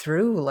gets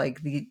through, like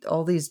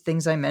all these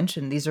things I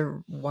mentioned, these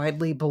are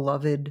widely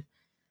beloved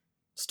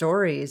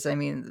stories. I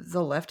mean,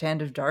 The Left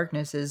Hand of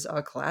Darkness is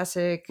a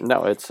classic.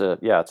 No, it's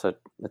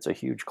a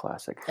huge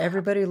classic.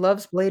 Everybody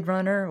loves Blade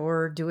Runner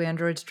or Do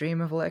Androids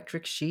Dream of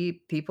Electric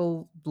Sheep.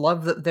 People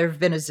love that there have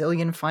been a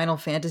zillion Final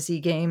Fantasy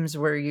games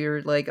where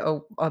you're like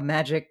a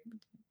magic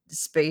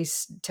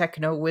space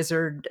techno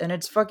wizard and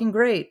it's fucking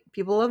great.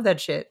 People love that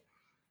shit.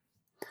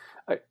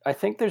 I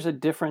think there's a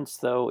difference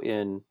though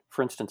in,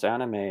 for instance,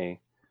 anime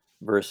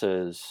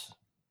versus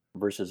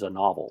versus a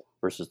novel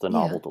versus the Yeah.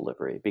 novel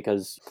delivery,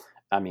 because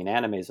I mean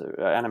anime's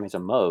a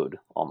mode Mhm.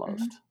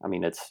 almost. I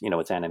mean it's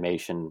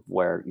animation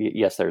where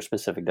yes there are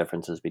specific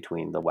differences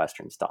between the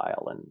Western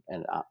style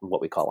and what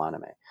we call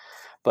anime,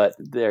 but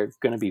they're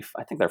going to be,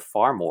 I think they're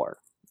far more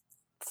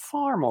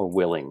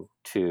willing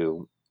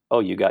to, oh,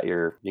 you got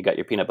your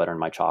peanut butter and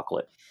my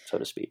chocolate, so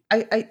to speak.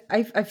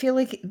 I feel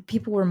like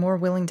people were more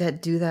willing to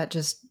do that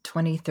just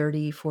 20,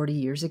 30, 40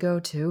 years ago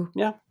too.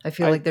 Yeah, I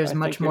feel I like there's I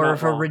much think you're more not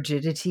of a wrong.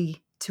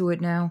 rigidity to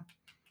it now.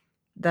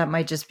 That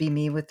might just be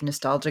me with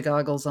nostalgia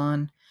goggles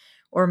on.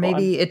 Or Well, I'm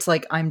maybe it's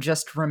like I'm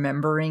just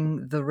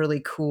remembering the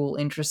really cool,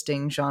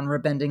 interesting genre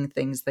bending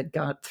things that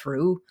got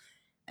through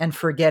and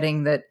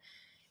forgetting that,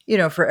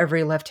 for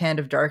every Left Hand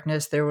of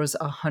Darkness, there was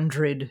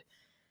 100 yeah,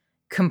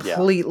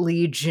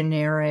 completely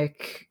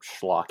generic.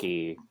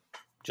 schlocky,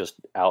 just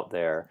out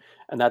there,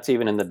 and that's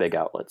even in the big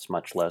outlets,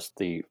 much less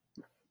the,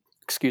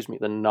 excuse me,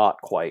 the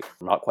not quite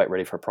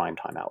ready for prime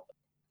time outlet.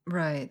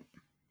 Right,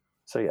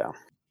 So yeah,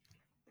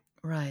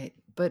 right.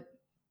 But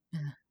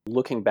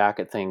looking back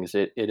at things,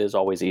 it is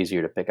always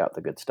easier to pick out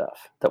the good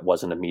stuff that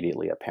wasn't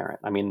immediately apparent.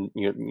 I mean,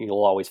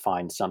 you'll always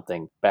find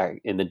something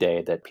back in the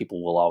day that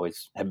people will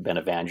always have been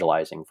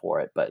evangelizing for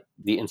it, but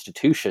the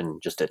institution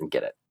just didn't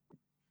get it.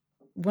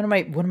 one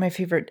of my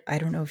favorite, I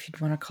don't know if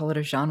you'd want to call it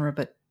a genre,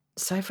 but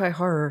sci-fi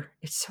horror,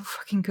 it's so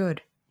fucking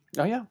good.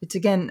 Oh yeah, It's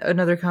again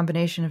another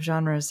combination of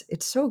genres.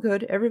 It's so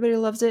good. Everybody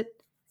loves it.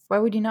 Why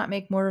would you not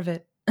make more of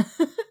it?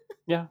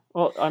 yeah.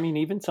 Well, I mean,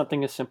 even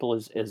something as simple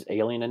as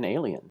Alien and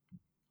Alien.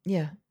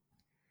 Yeah.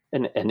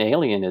 An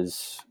Alien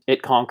is,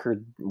 it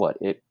conquered what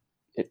it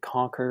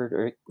conquered,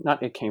 or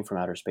not, it came from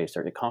outer space,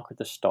 or it conquered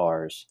the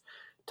stars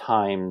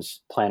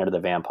times Planet of the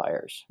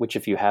Vampires, which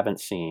if you haven't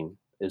seen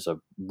is a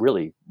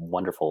really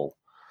wonderful,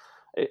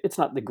 it's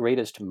not the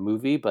greatest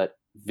movie, but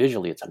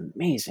visually it's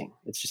amazing.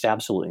 It's just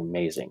absolutely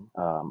amazing.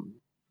 I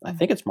Mm.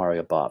 think it's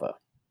Mario Bava.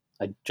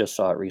 I just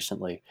saw it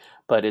recently,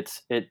 but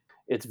it's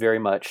very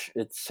much,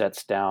 it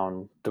sets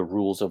down the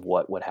rules of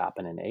what would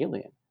happen in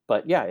Alien.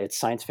 But yeah, it's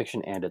science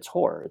fiction and it's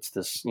horror. It's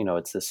this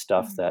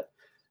stuff that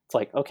it's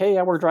like, okay,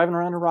 yeah, we're driving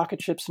around in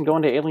rocket ships and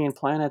going to alien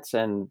planets,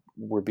 and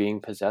we're being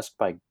possessed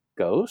by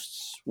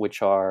ghosts,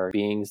 which are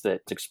beings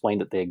that explain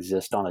that they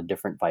exist on a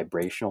different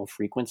vibrational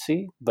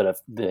frequency, but if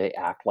they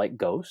act like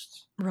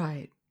ghosts.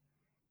 Right.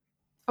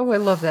 Oh, I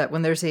love that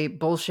when there's a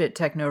bullshit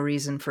techno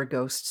reason for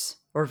ghosts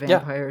or Yeah,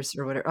 vampires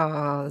or whatever.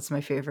 Oh, that's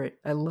my favorite.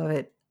 I love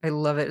it. I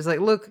love it. It's like,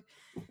 look,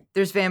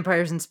 there's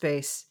vampires in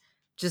space.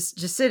 Just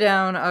sit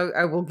down.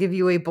 I will give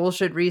you a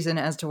bullshit reason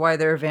as to why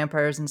there are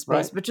vampires in space,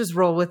 right. but just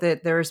roll with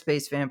it. There are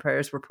space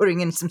vampires. We're putting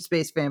in some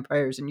space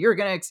vampires, and you're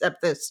gonna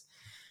accept this.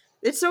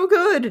 It's so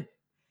good.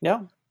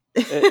 Yeah,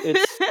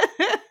 it's.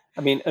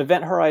 I mean,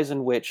 Event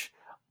Horizon, which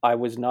I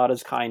was not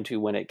as kind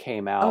to when it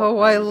came out, Oh,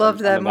 I and loved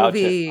I'm that about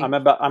to movie.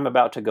 I'm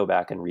about to go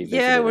back and revisit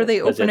Yeah, where it they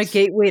because open a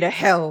gateway to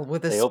hell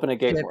with a they open a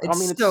gate. spaceship. I It's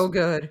mean, so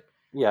good.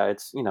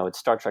 it's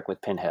Star Trek with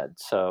Pinhead.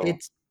 So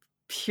It's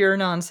pure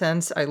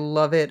nonsense. I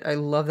love it. I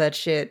love that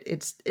shit.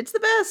 It's the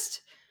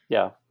best.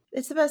 yeah,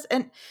 It's the best.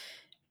 And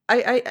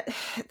I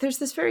there's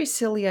this very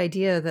silly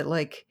idea that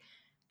like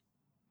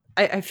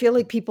I feel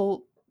like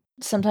people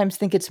sometimes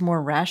think it's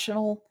more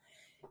rational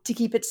to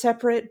keep it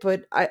separate,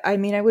 but I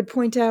mean I would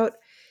point out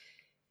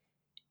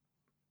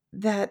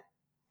that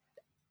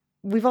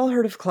we've all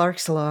heard of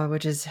Clark's law,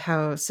 which is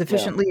how yeah,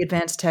 sufficiently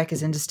advanced tech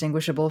is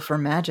indistinguishable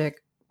from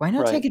magic. Why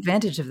not right, take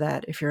advantage of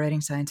that if you're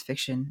writing science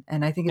fiction?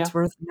 And I think yeah, it's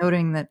worth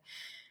noting that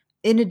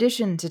in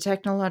addition to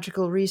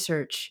technological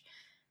research,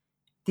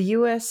 the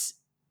US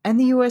and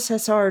the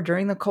USSR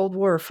during the Cold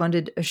War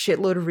funded a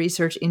shitload of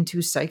research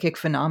into psychic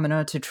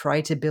phenomena to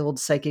try to build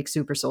psychic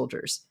super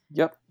soldiers.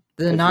 yep.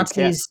 The Because you can't.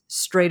 Nazis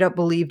straight up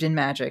believed in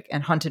magic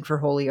and hunted for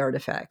holy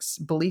artifacts.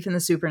 Belief in the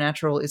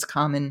supernatural is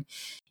common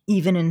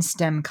even in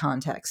STEM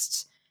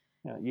contexts.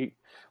 Yeah, you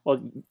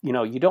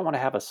don't want to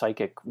have a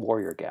psychic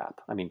warrior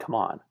gap. I mean, come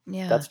on,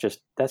 Yeah. that's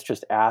just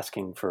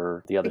asking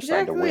for the other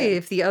side to Exactly. win.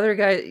 If the other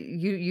guy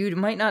you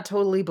might not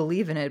totally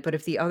believe in it, but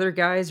if the other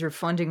guys are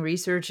funding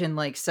research in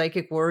like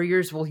psychic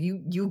warriors, well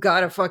you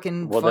got to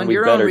fucking Well, then fund we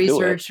your own better do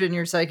it. research in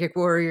your psychic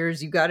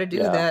warriors. You got to do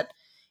Yeah, that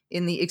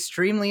in the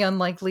extremely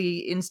unlikely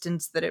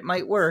instance that it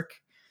might work.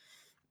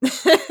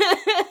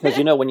 Because,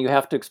 when you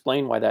have to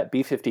explain why that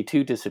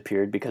B-52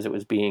 disappeared because it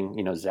was being,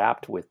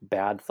 zapped with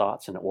bad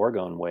thoughts and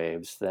orgone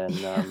waves, then,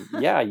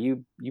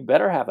 you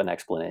better have an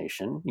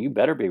explanation. You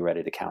better be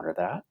ready to counter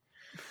that.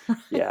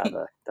 Yeah,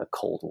 Right. the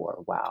Cold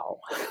War. Wow.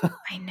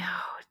 I know.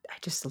 I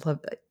just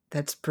love that.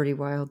 That's pretty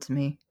wild to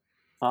me.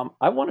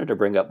 I wanted to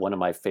bring up one of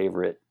my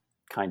favorite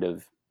kind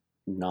of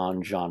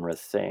non-genre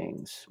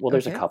things. Well,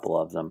 there's a Okay. couple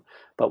of them,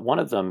 but one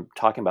of them,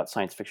 talking about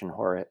science fiction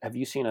horror. Have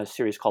you seen a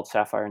series called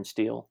Sapphire and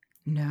Steel?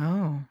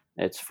 No.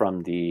 It's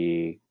from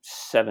the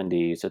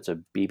 70s. It's a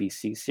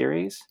BBC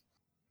series,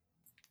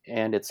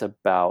 and it's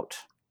about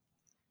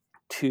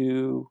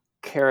two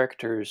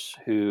characters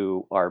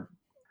who are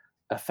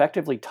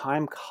effectively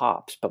time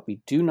cops, but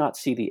we do not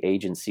see the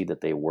agency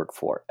that they work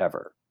for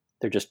ever.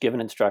 They're just given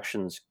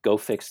instructions, go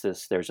fix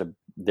this.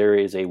 There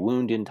is a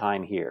wound in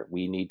time here.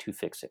 We need to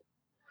fix it.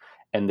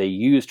 And they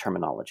use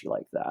terminology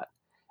like that.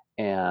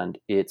 And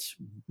it's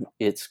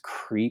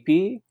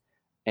creepy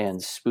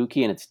and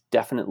spooky, and it's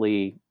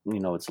definitely,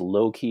 it's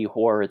low-key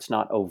horror. It's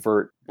not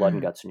overt blood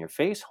and Mm. guts in your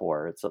face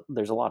horror.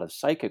 There's a lot of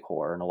psychic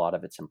horror, and a lot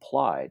of it's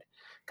implied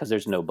because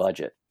there's no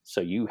budget. So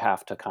you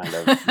have to kind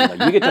of,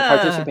 you get to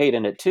participate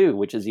in it too,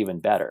 which is even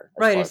better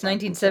as Right, far it's as I'm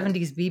concerned.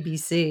 1970s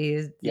BBC.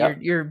 Your Yep.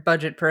 your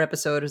budget per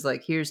episode is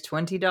like, here's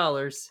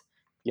 $20.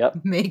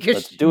 Make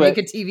Let's do Make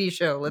it. a TV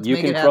show. Let's You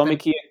make can it happen. chroma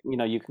key,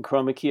 you can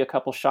chroma key a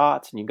couple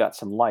shots and you got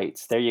some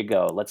lights. There you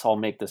go. Let's all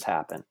make this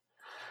happen.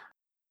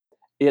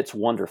 It's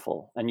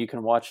wonderful. And you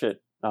can watch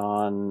it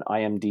on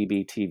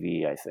IMDb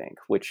TV, I think,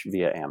 which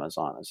via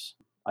Amazon is.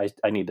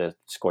 I need to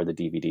score the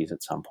DVDs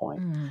at some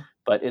point. Mm.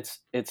 But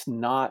it's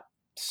not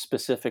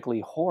specifically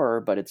horror,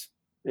 but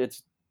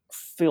it's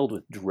filled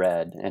with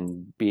dread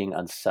and being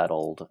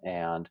unsettled,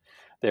 and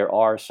there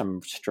are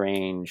some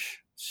strange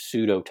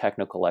pseudo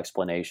technical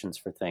explanations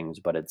for things,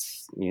 but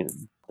it's,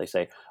 they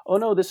say, oh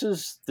no, this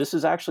is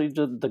actually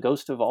the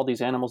ghost of all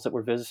these animals that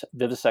were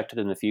vivisected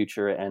in the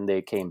future, and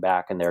they came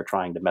back and they're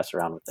trying to mess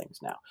around with things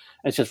now.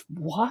 And it's just,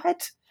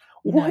 what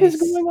is Nice.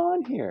 going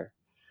on here?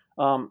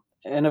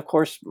 And of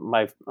course,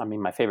 my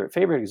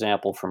favorite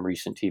example from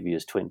recent TV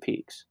is Twin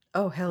Peaks.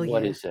 Oh, hell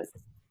What yeah. is it?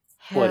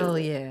 What is Hell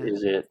it? yeah.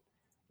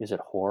 Is it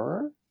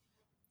horror?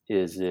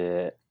 Is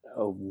it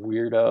a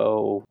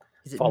weirdo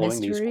Is it following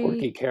these quirky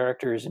mystery?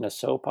 characters in a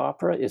soap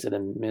opera? Is it a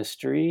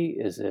mystery?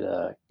 Is it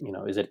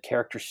is it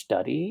character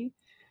study?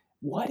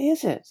 What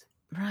is it?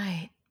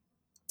 Right.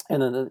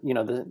 And then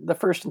the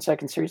first and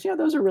second series,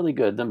 those are really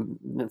good. Then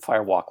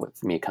Fire Walk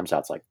with Me comes out.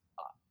 It's like,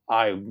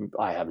 I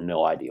have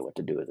no idea what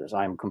to do with this.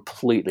 I'm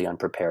completely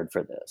unprepared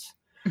for this.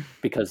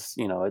 Because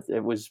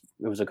it was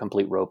a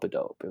complete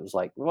rope-a-dope. It was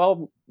like,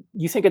 well,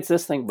 you think it's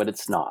this thing, but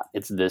it's not.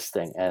 It's this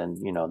thing, and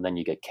then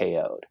you get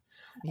KO'd.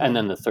 And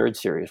Yeah. then the third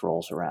series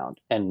rolls around,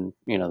 and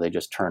they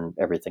just turn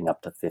everything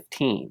up to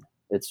 15.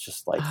 It's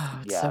just like,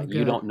 Oh, it's yeah, so you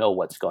good. don't know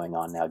what's going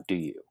on now, do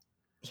you?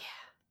 Yeah.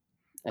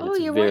 And Oh,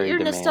 it's you want very your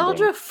demanding.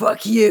 nostalgia?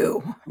 Fuck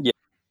you. Yeah.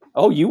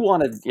 Oh, you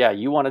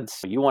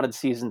wanted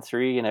season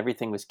 3, and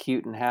everything was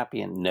cute and happy,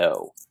 and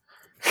no.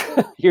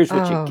 Here's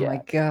what you Oh my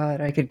get. god,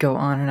 I could go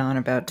on and on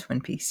about Twin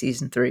Peaks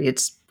season 3.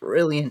 It's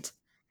brilliant.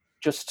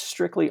 Just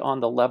strictly on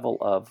the level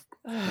of,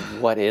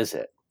 what is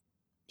it?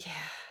 Yeah.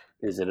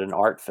 Is it an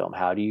art film?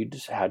 How do you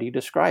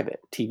describe it?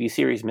 TV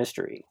series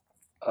mystery?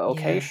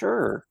 Okay, Yeah.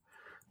 sure,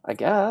 I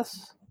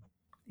guess.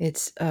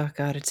 It's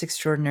it's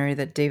extraordinary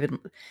that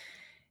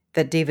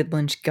David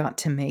Lynch got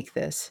to make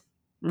this.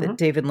 Hmm. That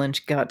David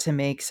Lynch got to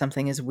make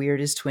something as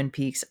weird as Twin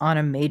Peaks on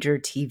a major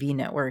TV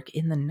network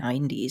in the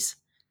 90s.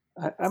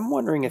 I'm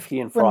wondering if he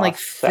and When like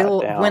Frost sat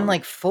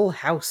down. Full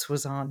House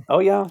was on. Oh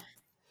yeah,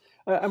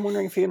 I'm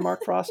wondering if he and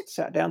Mark Frost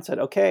sat down and said,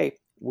 "Okay,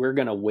 we're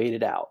gonna wait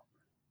it out,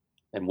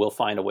 and we'll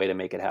find a way to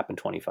make it happen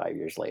 25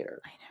 years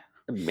later." I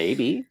know.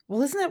 Maybe.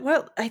 Well, isn't that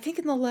what I think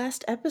in the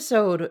last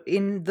episode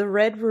in the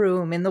red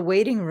room, in the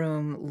waiting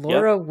room, Yep.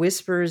 Laura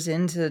whispers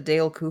into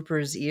Dale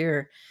Cooper's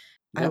ear,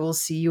 I Yep. will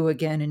see you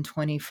again in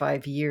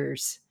 25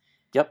 years.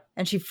 Yep.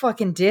 And she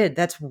fucking did.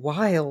 That's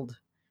wild.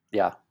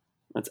 Yeah.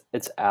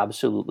 It's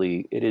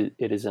absolutely, it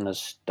is an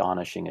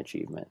astonishing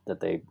achievement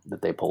that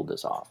they pulled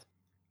this off.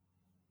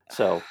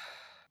 So,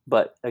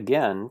 but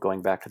again,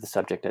 going back to the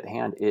subject at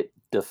hand, it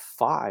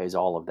defies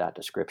all of that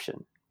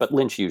description. But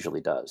Lynch usually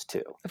does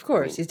too. Of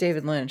course, I mean, he's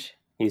David Lynch.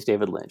 he's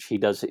David Lynch.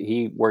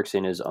 He works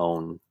in his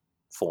own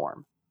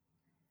form.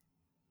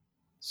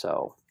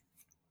 So,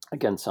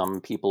 again,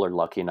 some people are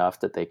lucky enough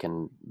that they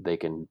can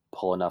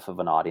pull enough of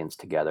an audience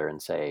together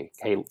and say,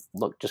 "Hey,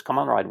 look, just come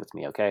on ride with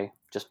me, okay?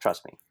 Just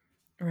trust me.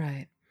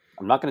 Right.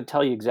 I'm not going to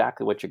tell you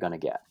exactly what you're going to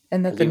get."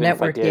 And that 'Cause the even if I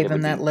network did, gave it him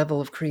would that be,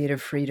 level of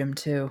creative freedom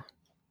too.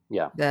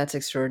 yeah. That's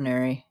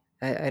extraordinary.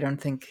 I don't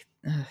think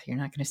you're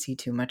not going to see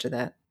too much of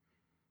that.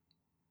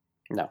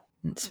 No.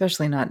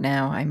 Especially not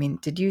now. I mean,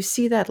 did you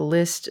see that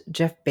list?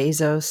 Jeff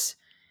Bezos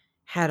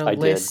had a I did.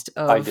 list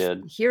I of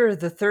did. here are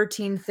the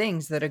 13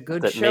 things that a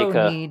good That show make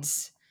a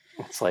needs.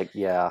 It's like,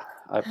 yeah,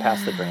 I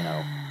passed the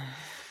Drano.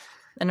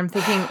 And I'm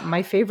thinking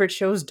my favorite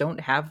shows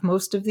don't have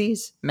most of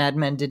these. Mad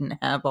Men didn't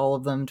have all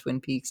of them.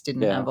 Twin Peaks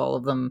didn't Yeah. have all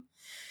of them.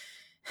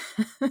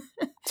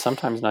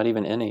 Sometimes not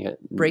even any,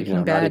 Breaking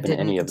not Bad even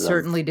any of them.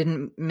 certainly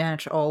didn't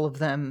match all of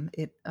them.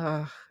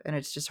 And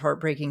it's just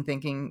heartbreaking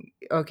thinking,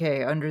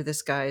 okay, under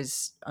this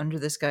guy's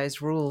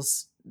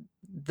rules,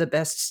 the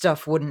best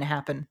stuff wouldn't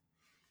happen.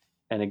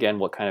 And again,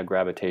 what kind of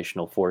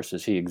gravitational force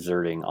is he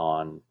exerting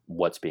on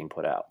what's being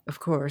put out? Of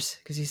course,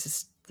 because he's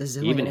just the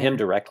Even him zillionaire.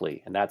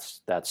 directly, and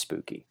that's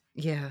spooky.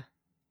 Yeah.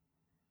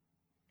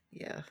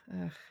 Yeah.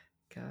 Ugh,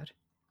 God.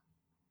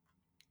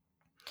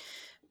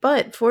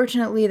 But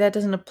fortunately, that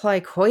doesn't apply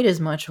quite as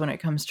much when it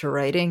comes to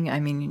writing. I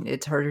mean,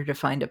 it's harder to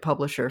find a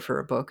publisher for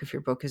a book if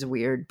your book is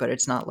weird, but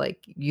it's not like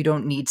you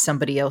don't need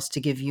somebody else to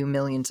give you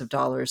millions of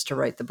dollars to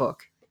write the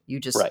book.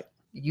 Right.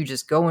 You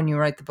just go and you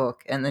write the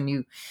book, and then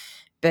you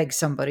beg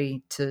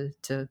somebody to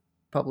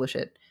publish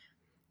it.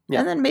 Yeah.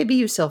 And then maybe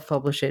you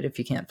self-publish it if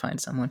you can't find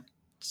someone.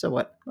 So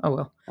what? Oh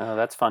well.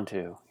 That's fun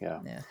too. Yeah.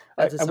 Yeah.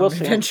 I, That's its I own will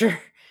say, adventure.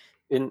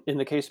 in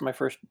the case of my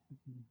first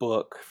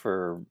book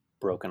for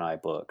Broken Eye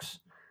Books,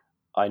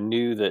 I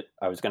knew that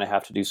I was going to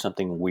have to do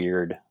something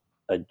weird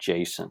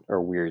adjacent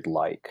or weird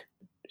like.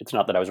 It's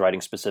not that I was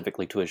writing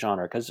specifically to a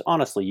genre, because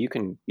honestly, you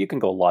can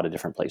go a lot of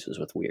different places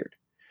with weird.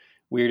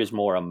 Weird is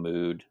more a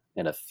mood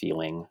and a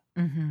feeling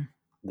Mm-hmm.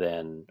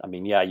 than, I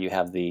mean, yeah, you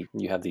have the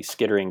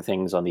skittering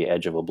things on the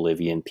edge of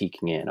oblivion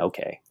peeking in.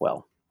 Okay,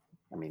 well,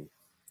 I mean,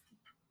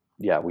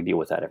 yeah, we deal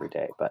with that every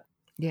day, but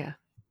Yeah.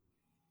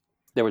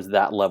 there was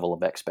that level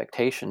of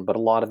expectation, but a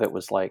lot of it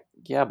was like,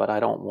 yeah, but I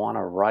don't want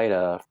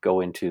to go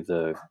into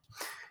the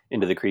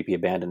creepy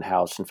abandoned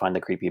house and find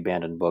the creepy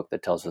abandoned book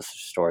that tells us the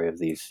story of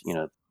these,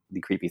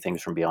 the creepy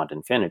things from beyond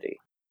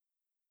infinity.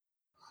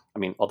 I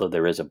mean, although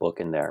there is a book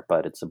in there,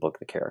 but it's a book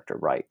the character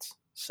writes.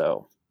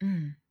 So,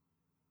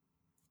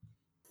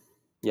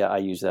 yeah, I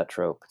use that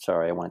trope.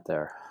 Sorry, I went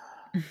there.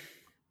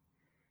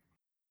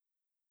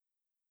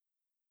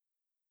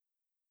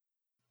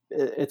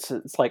 It's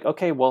like,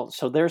 okay, well,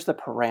 so there's the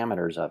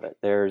parameters of it.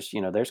 There's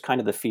kind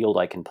of the field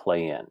I can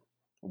play in.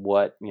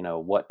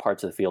 What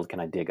parts of the field can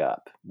I dig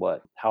up?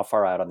 How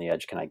far out on the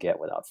edge can I get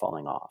without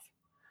falling off?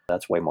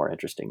 That's way more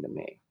interesting to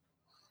me.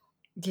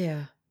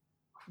 Yeah.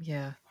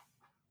 Yeah.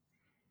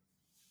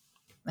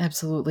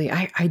 Absolutely.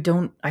 I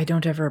don't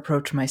ever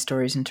approach my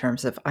stories in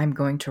terms of I'm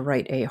going to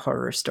write a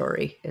horror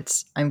story.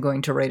 It's I'm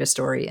going to write a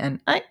story and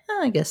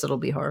I guess it'll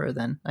be horror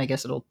then. I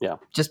guess it'll Yeah.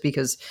 just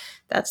because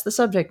that's the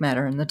subject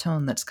matter and the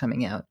tone that's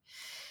coming out.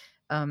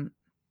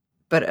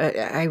 But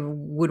I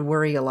would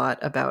worry a lot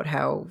about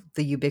how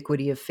the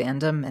ubiquity of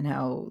fandom and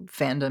how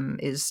fandom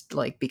is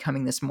like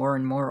becoming this more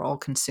and more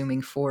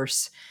all-consuming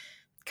force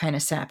kind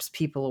of saps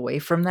people away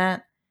from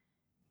that.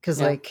 Because,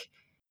 Yeah. like,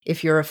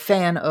 if you're a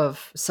fan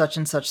of such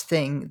and such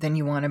thing, then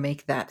you want to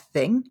make that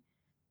thing.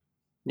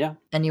 Yeah.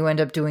 And you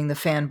end up doing the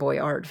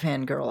fanboy art,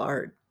 fangirl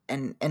art,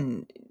 and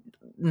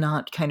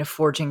not kind of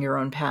forging your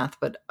own path,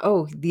 but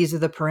oh, these are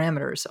the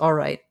parameters. All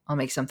right, I'll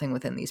make something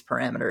within these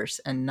parameters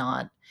and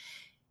not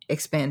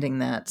expanding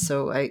that.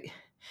 So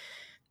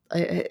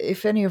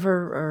if any of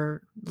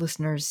our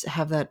listeners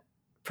have that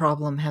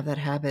problem, have that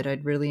habit,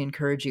 I'd really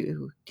encourage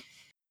you,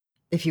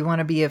 if you want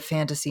to be a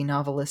fantasy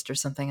novelist or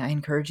something, I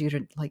encourage you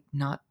to like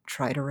not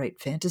try to write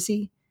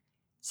fantasy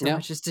so Yeah.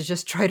 much as to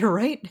just try to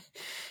write.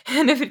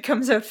 And if it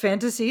comes out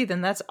fantasy,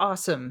 then that's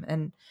awesome.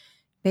 And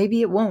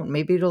maybe it won't.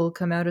 Maybe it'll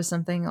come out as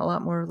something a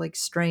lot more like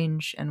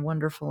strange and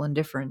wonderful and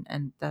different.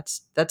 And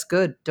that's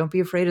good. Don't be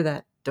afraid of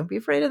that. Don't be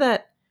afraid of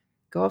that.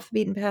 Go off the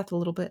beaten path a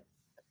little bit.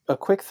 A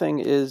quick thing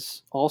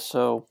is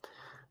also,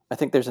 I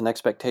think there's an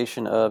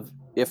expectation of,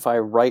 if I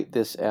write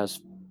this as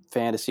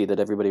fantasy that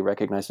everybody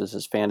recognizes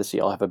as fantasy,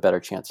 I'll have a better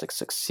chance of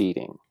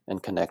succeeding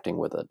and connecting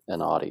with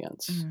an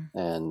audience. Mm-hmm.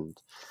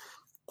 And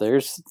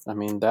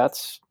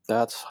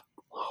that's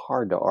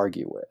hard to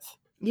argue with.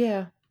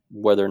 Yeah.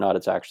 Whether or not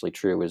it's actually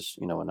true is,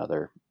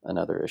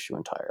 another issue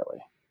entirely.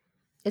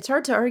 It's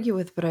hard to argue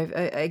with, but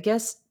I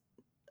guess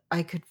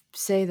I could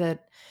say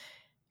that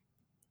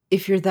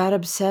if you're that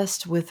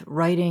obsessed with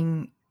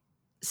writing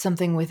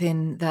something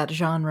within that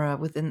genre,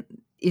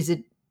 is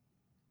it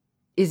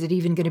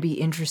even going to be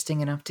interesting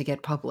enough to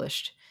get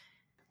published?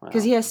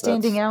 Because Well,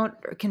 standing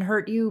out can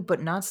hurt you,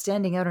 but not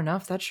standing out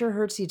enough, that sure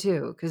hurts you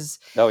too. Because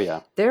oh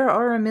yeah, there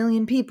are a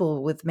million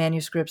people with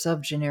manuscripts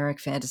of generic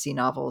fantasy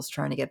novels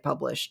trying to get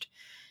published,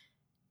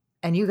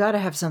 and you got to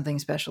have something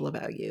special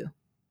about you.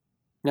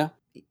 yeah,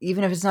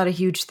 Even if it's not a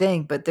huge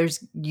thing, but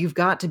you've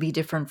got to be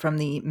different from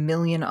the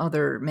million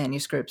other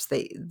manuscripts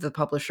the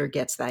publisher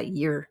gets that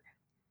year.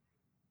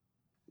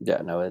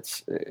 yeah. No,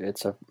 it's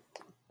a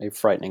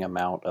frightening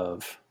amount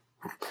of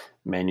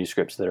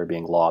manuscripts that are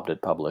being lobbed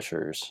at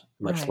publishers,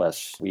 much Right.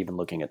 less even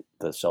looking at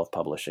the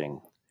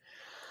self-publishing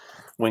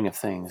wing of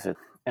things. And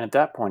at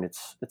that point,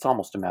 it's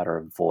almost a matter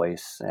of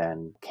voice.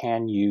 And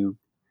can you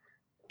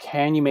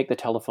make the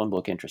telephone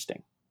book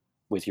interesting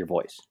with your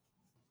voice?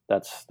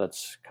 That's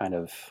kind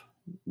of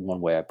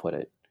one way I put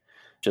it.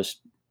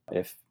 Just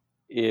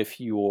if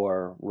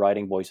your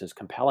writing voice is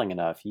compelling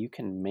enough, you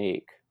can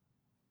make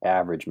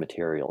average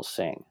material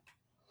sing.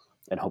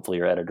 And hopefully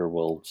your editor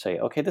will say,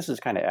 okay, this is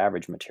kind of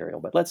average material,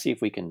 but let's see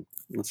if we can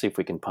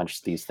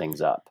punch these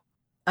things up.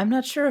 I'm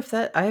not sure if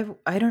that I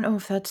don't know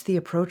if that's the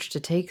approach to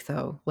take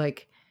though.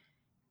 Like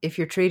if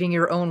you're treating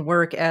your own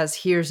work as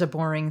here's a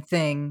boring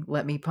thing,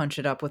 let me punch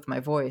it up with my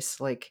voice.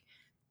 Like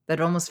that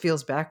almost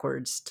feels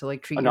backwards to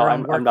like treat No, your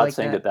own I'm work not like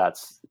saying that.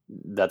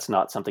 that's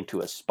not something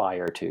to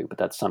aspire to, but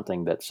that's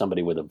something that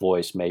somebody with a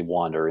voice may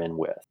wander in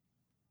with,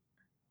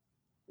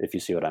 if you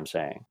see what I'm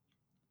saying.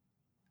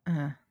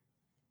 Uh,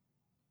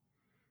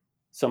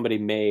 Somebody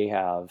may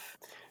have.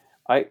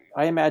 I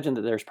imagine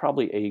that there's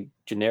probably a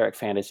generic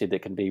fantasy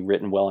that can be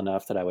written well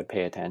enough that I would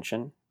pay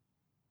attention.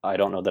 I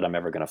don't know that I'm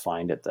ever going to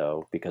find it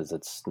though, because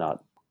it's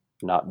not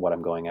what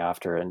I'm going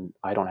after, and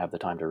I don't have the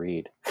time to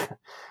read.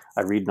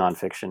 I read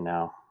nonfiction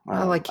now.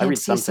 well, I I can't read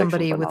see some fiction,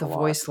 somebody but with not a a lot.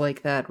 voice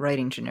like that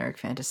writing generic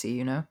fantasy,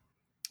 you know?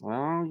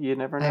 Well, you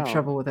never I have know.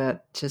 trouble with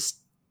that. Just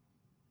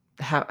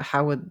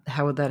how would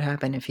that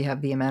happen if you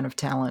have the amount of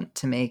talent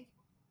to make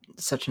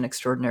such an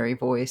extraordinary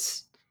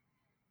voice?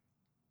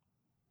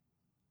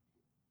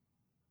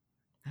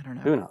 I don't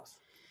know. Who knows?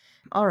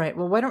 All right.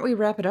 Well, why don't we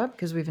wrap it up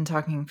because we've been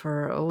talking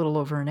for a little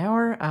over an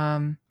hour.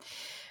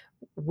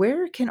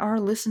 Where can our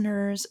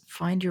listeners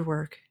find your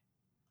work?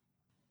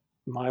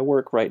 My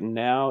work right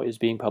now is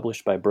being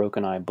published by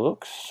Broken Eye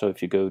Books. So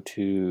if you go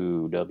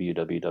to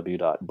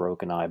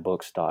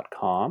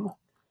www.brokeneyebooks.com,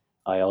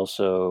 I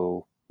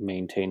also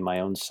maintain my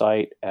own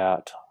site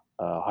at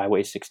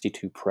Highway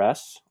 62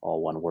 Press,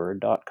 all one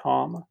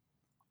word.com.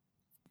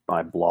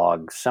 I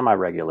blog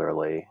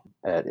semi-regularly.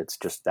 It's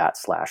just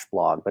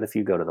that/blog. But if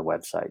you go to the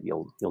website,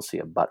 you'll see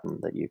a button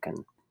that you can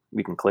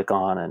click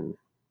on, and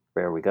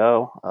there we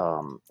go.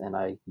 And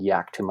I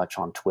yak too much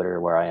on Twitter,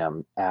 where I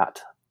am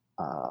at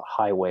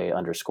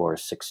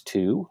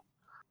highway_62.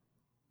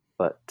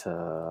 But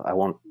I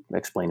won't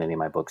explain any of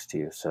my books to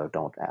you, so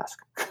don't ask.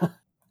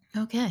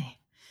 Okay.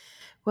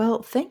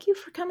 Well, thank you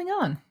for coming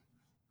on.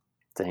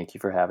 Thank you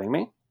for having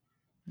me.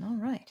 All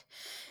right.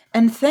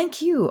 And thank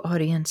you,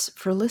 audience,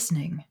 for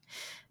listening.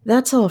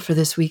 That's all for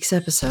this week's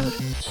episode.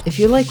 If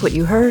you like what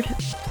you heard,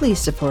 please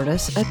support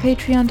us at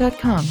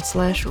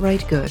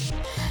patreon.com/writegood.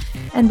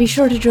 And be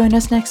sure to join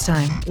us next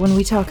time when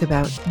we talk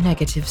about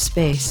negative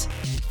space.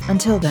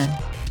 Until then,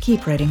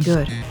 keep writing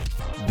good.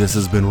 This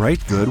has been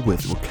Write Good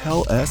with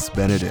Raquel S.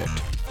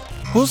 Benedict.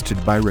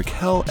 Hosted by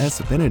Raquel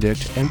S.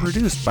 Benedict and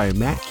produced by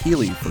Matt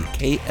Keeley for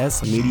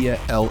KS Media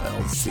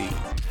LLC.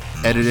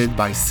 Edited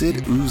by Sid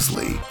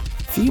Oosley.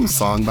 Theme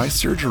song by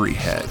Surgery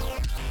Head.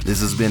 This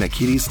has been a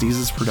Kitty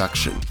Sneezes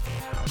production.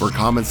 For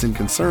comments and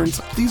concerns,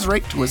 please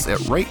write to us at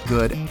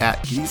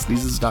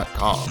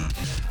writegud@kittysneezes.com.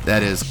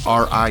 That is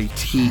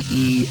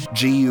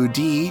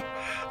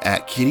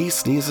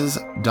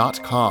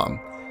RITEGUD@kittysneezes.com.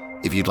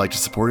 If you'd like to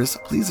support us,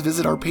 please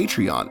visit our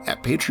Patreon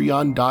at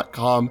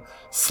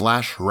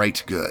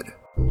patreon.com/writegood.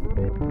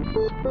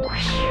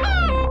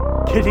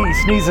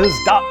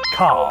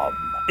 kittysneezes.com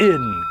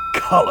in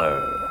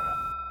color.